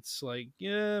 and it's like,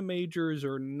 yeah, majors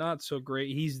are not so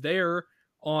great. He's there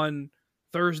on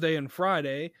Thursday and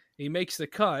Friday. He makes the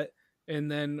cut,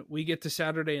 and then we get to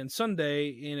Saturday and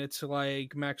Sunday, and it's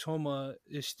like Max Homa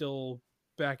is still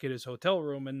back at his hotel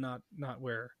room and not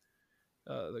where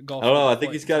the golf. I don't know. I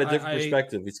think he's got a different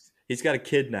perspective. He's got a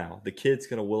kid now. The kid's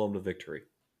going to will him to victory.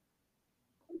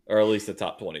 Or at least the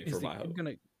top 20 Is for the my kid hope.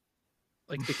 gonna,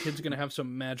 like, the kid's gonna have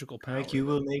some magical power? Like you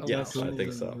will make Yes, that I think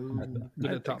move. so. With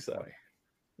I the top think so. 20.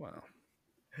 Wow.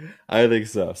 I think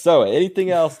so. So, anything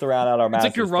else to round out our It's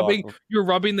Masters like talk? you're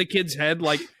rubbing the kid's head,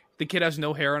 like the kid has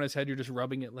no hair on his head. You're just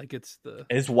rubbing it like it's the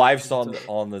His wife's It's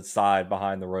on the side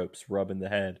behind the ropes, rubbing the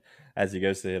head as he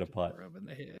goes to hit a putt. rubbing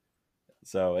the head.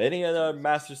 So, any other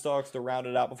Masters talks to round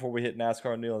it out before we hit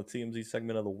NASCAR Neil and TMZ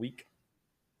segment of the week?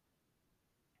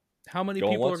 How many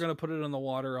Going people once? are going to put it in the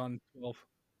water on 12?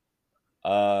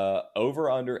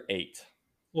 Over under 8.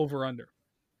 Over under.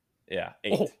 Yeah,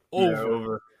 8. Oh, Yeah, over.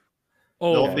 over.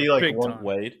 Oh, There'll be like big one time.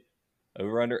 Wade,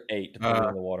 over under 8 to put it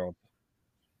in the water.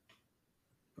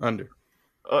 Under.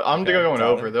 I'm Okay, going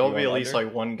Tyler, over. There'll you be at going least under?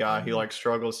 like one guy who like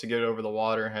struggles to get over the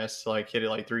water and has to like hit it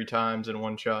like 3 times in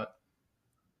one shot.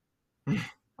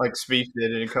 Like Spieth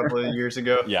did it a couple of years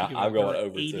ago. Yeah, There I'm going are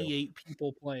over too. 88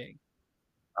 people playing.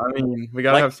 I mean, we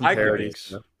gotta Like have some Tiger parity. is.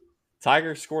 So.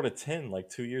 Tiger scored a 10 like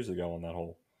 2 years ago on that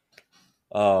hole.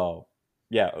 Oh,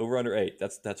 yeah, over under 8.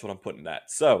 That's what I'm putting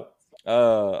at. So,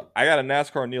 I got a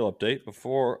NASCAR Neil update.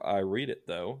 Before I read it,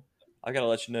 though, I got to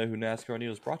let you know who NASCAR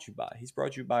Neil is brought to you by. He's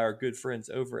brought to you by our good friends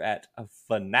over at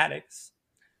Fanatics.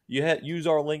 You use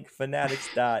our link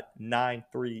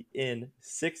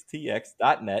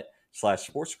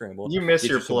fanatics.93n6tx.net/sportscramble. You missed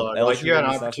Get your some plug. LSU Like you had an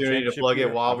Women's National opportunity to Championship plug it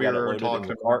gear. while I've we got it were loaded in talking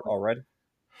the about cart it. already.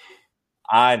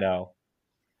 I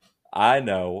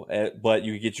know, but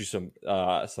you can get you some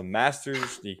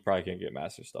Masters. You probably can't get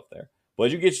Masters stuff there,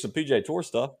 but you can get you some PGA Tour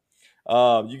stuff.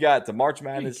 You got the March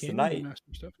Madness Hey, can you tonight. get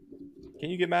Master stuff? Can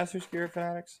you get Masters gear at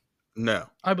Fanatics? No.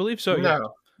 I believe so. Yeah.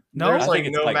 No. No? There's I like think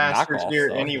it's no like Masters knockoff gear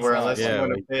stuff. anywhere It's not- unless Yeah, you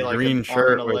want to like pay like green an shirt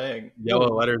arm and a with leg.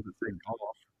 Yellow letters that say golf.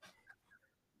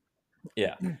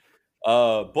 Yeah.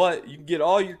 But you can get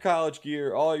all your college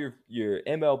gear, all your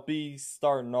MLB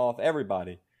starting off,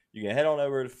 everybody. You can head on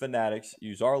over to Fanatics,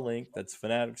 use our link. That's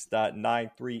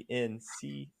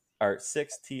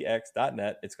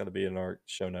fanatics.93nc6tx.net. It's going to be in our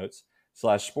show notes.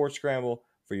 /sports scramble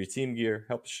for your team gear.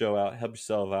 Help the show out, help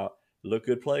yourself out. Look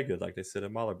good, play good, like they said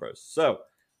at Mahler Bros. So,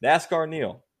 NASCAR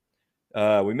Neil.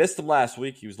 We missed him last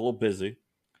week. He was a little busy.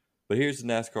 But here's the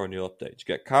NASCAR Neil update. You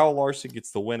got Kyle Larson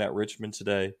gets the win at Richmond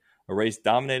today. A race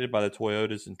dominated by the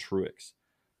Toyotas and Truex.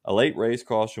 A late race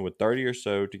caution with 30 or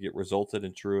so to get resulted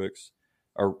in Truex.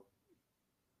 Or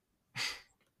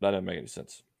that doesn't make any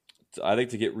sense. I think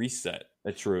to get reset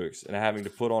at Truex and having to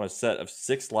put on a set of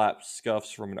 6-lap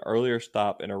scuffs from an earlier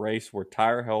stop in a race where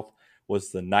tire health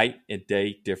was the night and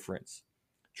day difference.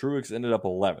 Truex ended up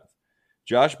 11th.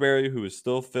 Josh Berry, who is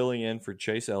still filling in for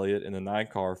Chase Elliott in the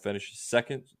 9-car, finishes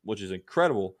second, which is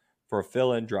incredible for a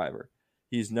fill-in driver.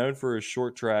 He's known for his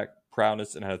short track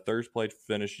prowess and had a third-place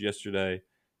finish yesterday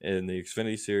in the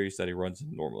Xfinity Series that he runs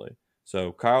normally.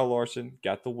 So Kyle Larson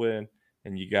got the win,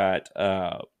 and you got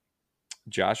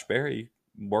Josh Berry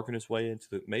working his way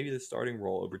into maybe the starting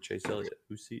role over Chase Elliott.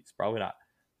 Who sees? Probably not,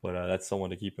 but that's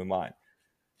someone to keep in mind.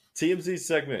 TMZ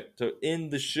segment to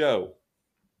end the show.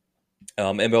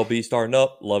 MLB starting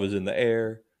up. Love is in the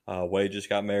air. Wade just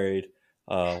got married.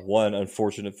 One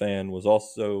unfortunate fan was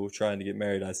also trying to get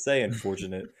married. I say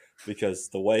unfortunate because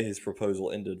the way his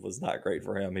proposal ended was not great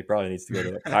for him. He probably needs to go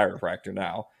to a chiropractor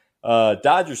now.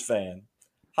 Dodgers fan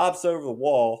hops over the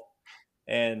wall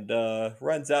and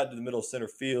runs out to the middle of center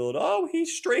field. Oh,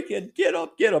 he's streaking. Get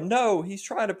up, get him. No, he's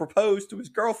trying to propose to his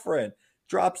girlfriend.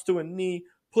 Drops to a knee,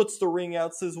 puts the ring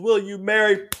out, says, will you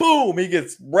marry? Boom! He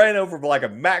gets ran over like a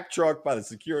Mack truck by the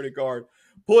security guard.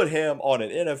 Put him on an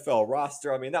NFL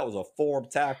roster. I mean, that was a form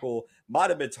tackle. Might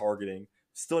have been targeting.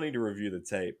 Still need to review the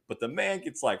tape. But the man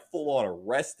gets like full on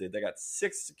arrested. They got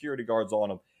 6 security guards on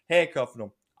him, handcuffing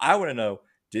him. I want to know,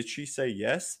 did she say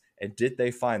yes? And did they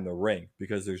find the ring?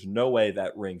 Because there's no way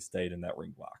that ring stayed in that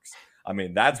ring box. I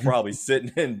mean, that's probably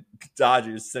sitting in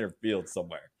Dodgers center field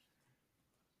somewhere.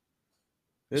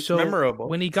 It's so memorable.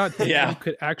 When he got hit, Yeah. you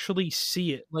could actually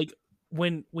see it. Like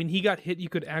when he got hit, you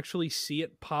could actually see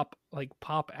it pop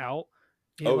out.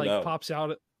 It no. pops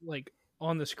out like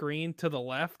on the screen to the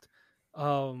left.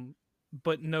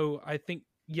 But no, I think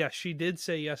she did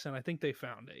say yes, and I think they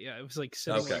found it. Yeah, it was like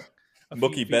sitting Okay. like a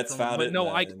Mookie few feet Betts from him. found But it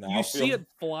no, in the you see outfield. it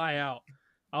fly out.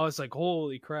 I was like,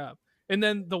 holy crap! And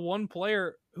then the one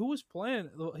player who was playing,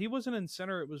 he wasn't in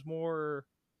center. It was more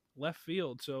left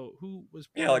field. So who was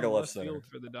playing like a in left left center. field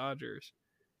for the Dodgers?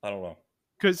 I don't know.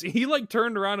 Because he like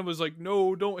turned around and was like,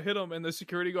 no, don't hit him. And the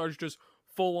security guard's just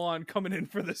full on coming in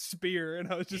for the spear.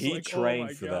 And I was just He like, trained oh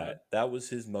my for God. that. That was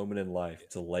his moment in life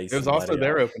to lace. It was also somebody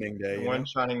their out. opening day. you One know?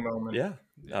 shining moment. Yeah.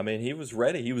 I mean, he was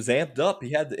ready. He was amped up.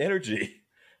 He had the energy.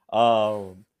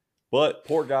 But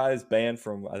poor guy is banned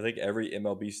from, I think, every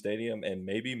MLB stadium and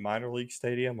maybe minor league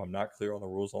stadium. I'm not clear on the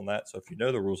rules on that. So if you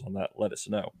know the rules on that, let us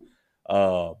know.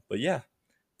 But yeah,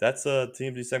 that's a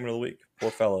TMZ segment of the week. Poor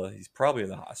fella. He's probably in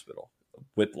the hospital.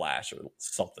 Whiplash or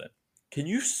something. Can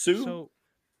you sue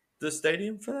the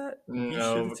stadium for that? Can you sue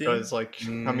No, the team? because like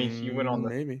I mean, you went on the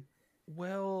maybe.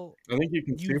 Well, I think you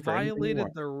can you sue for anything you violated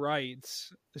want. the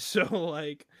rights, so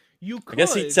like you could. I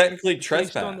guess he technically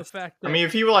based on the trespassed. fact that I mean,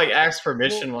 if you like ask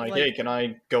permission, Well, like, like- hey, can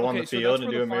I go on okay, the so field that's and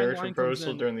where do a the fine marriage line comes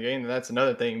proposal in. during the game, then that's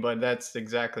another thing. But that's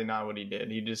exactly not what he did.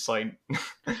 He just like,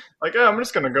 like, oh, I'm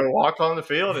just gonna go walk on the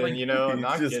field and He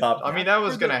not just get. hopped I mean, out. that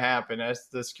was For the- gonna happen. As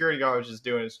the security guard was just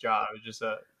doing his job. It was just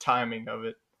a timing of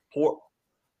it. Poor.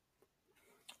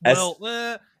 well,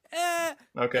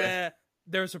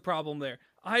 there's a problem there.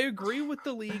 I agree with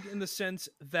the league in the sense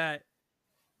that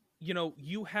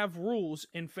you have rules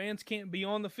and fans can't be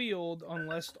on the field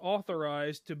unless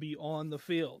authorized to be on the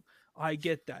field. I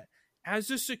get that. As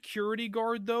a security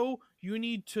guard, though, you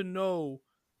need to know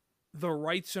the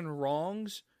rights and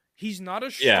wrongs. He's not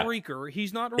a Yeah. streaker.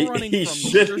 He's not He running from you.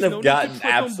 shouldn't There's have no need gotten to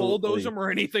trip him, bulldoze absolutely- him,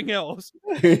 or anything else.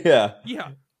 Yeah.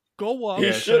 Yeah, go up. He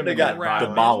Yeah, shouldn't have gotten grab him,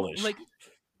 demolished. Like,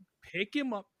 pick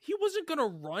him up. He wasn't gonna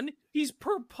run. He's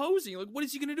proposing. Like, what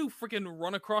is he gonna do? Freaking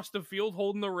run across the field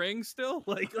holding the ring still?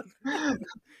 Like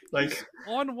Like, he's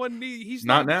on one knee. He's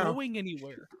Not not now. going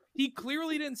anywhere. He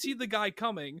clearly didn't see the guy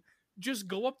coming. Just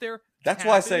go up there. That's tap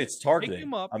why I him, say it's pick targeting.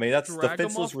 him up, I mean, that's drag him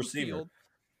defenseless off the receiver. field.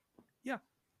 Yeah,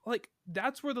 like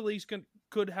that's where the leagues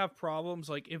could have problems.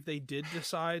 Like if they did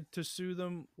decide to sue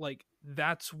them, like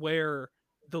that's where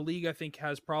the league I think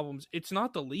has problems. It's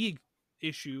not the league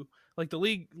issue. Like the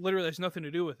league literally has nothing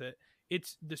to do with it.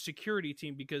 It's the security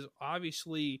team because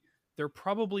obviously they're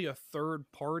probably a third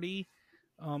party.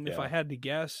 If Yeah. I had to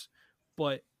guess,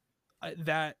 but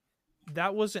that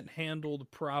wasn't handled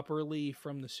properly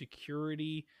from the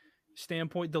security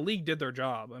standpoint. The league did their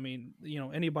job. I mean,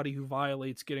 anybody who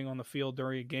violates getting on the field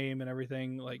during a game and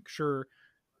everything, like, sure,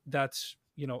 that's,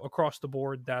 across the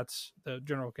board, that's the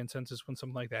general consensus when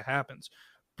something like that happens.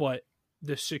 But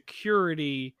the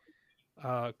security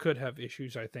could have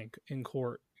issues, I think, in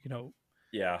court,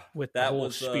 Yeah. with the That whole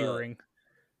was, spearing.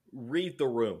 Read the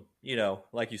room.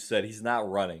 Like you said, he's not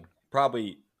running.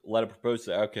 Probably let him propose.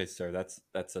 Say, okay, sir,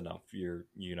 that's enough. You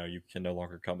can no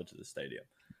longer come into the stadium.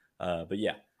 But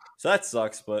yeah, so that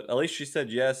sucks. But at least she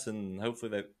said yes, and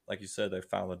hopefully they, like you said, they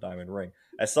found the diamond ring.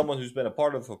 As someone who's been a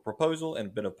part of a proposal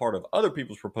and been a part of other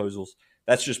people's proposals,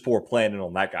 that's just poor planning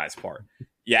on that guy's part.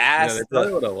 You ask, they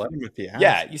probably would have let him if he asked.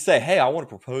 yeah, you say, hey, I want to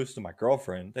propose to my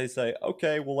girlfriend. They say,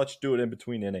 okay, well, let's do it in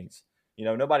between innings.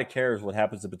 Nobody cares what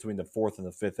happens in between the fourth and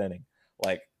the fifth inning.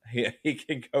 Like he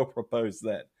can go propose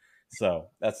then. So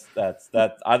that's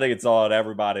that. I think it's on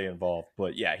everybody involved.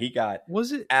 But yeah, he got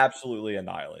Was it absolutely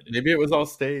annihilated. Maybe it was all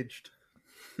staged.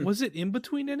 was it in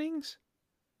between innings?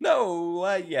 No,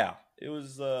 yeah, it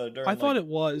was. During, I thought it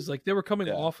was like they were coming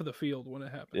Yeah. off of the field when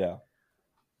it happened. Yeah.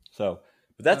 So,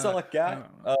 but that's all I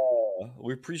got. I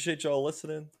We appreciate y'all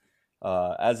listening.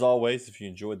 As always, if you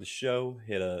enjoyed the show,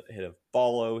 hit a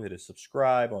follow, hit a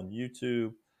subscribe on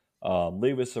YouTube.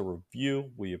 Leave us a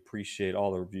review. We appreciate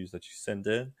all the reviews that you send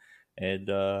in. And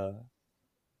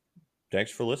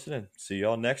thanks for listening. See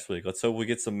y'all next week. Let's hope we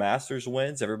get some Masters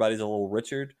wins. Everybody's a little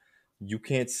Richard. You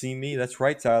can't see me. That's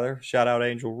right, Tyler. Shout out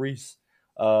Angel Reese.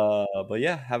 But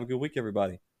yeah, have a good week,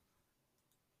 everybody.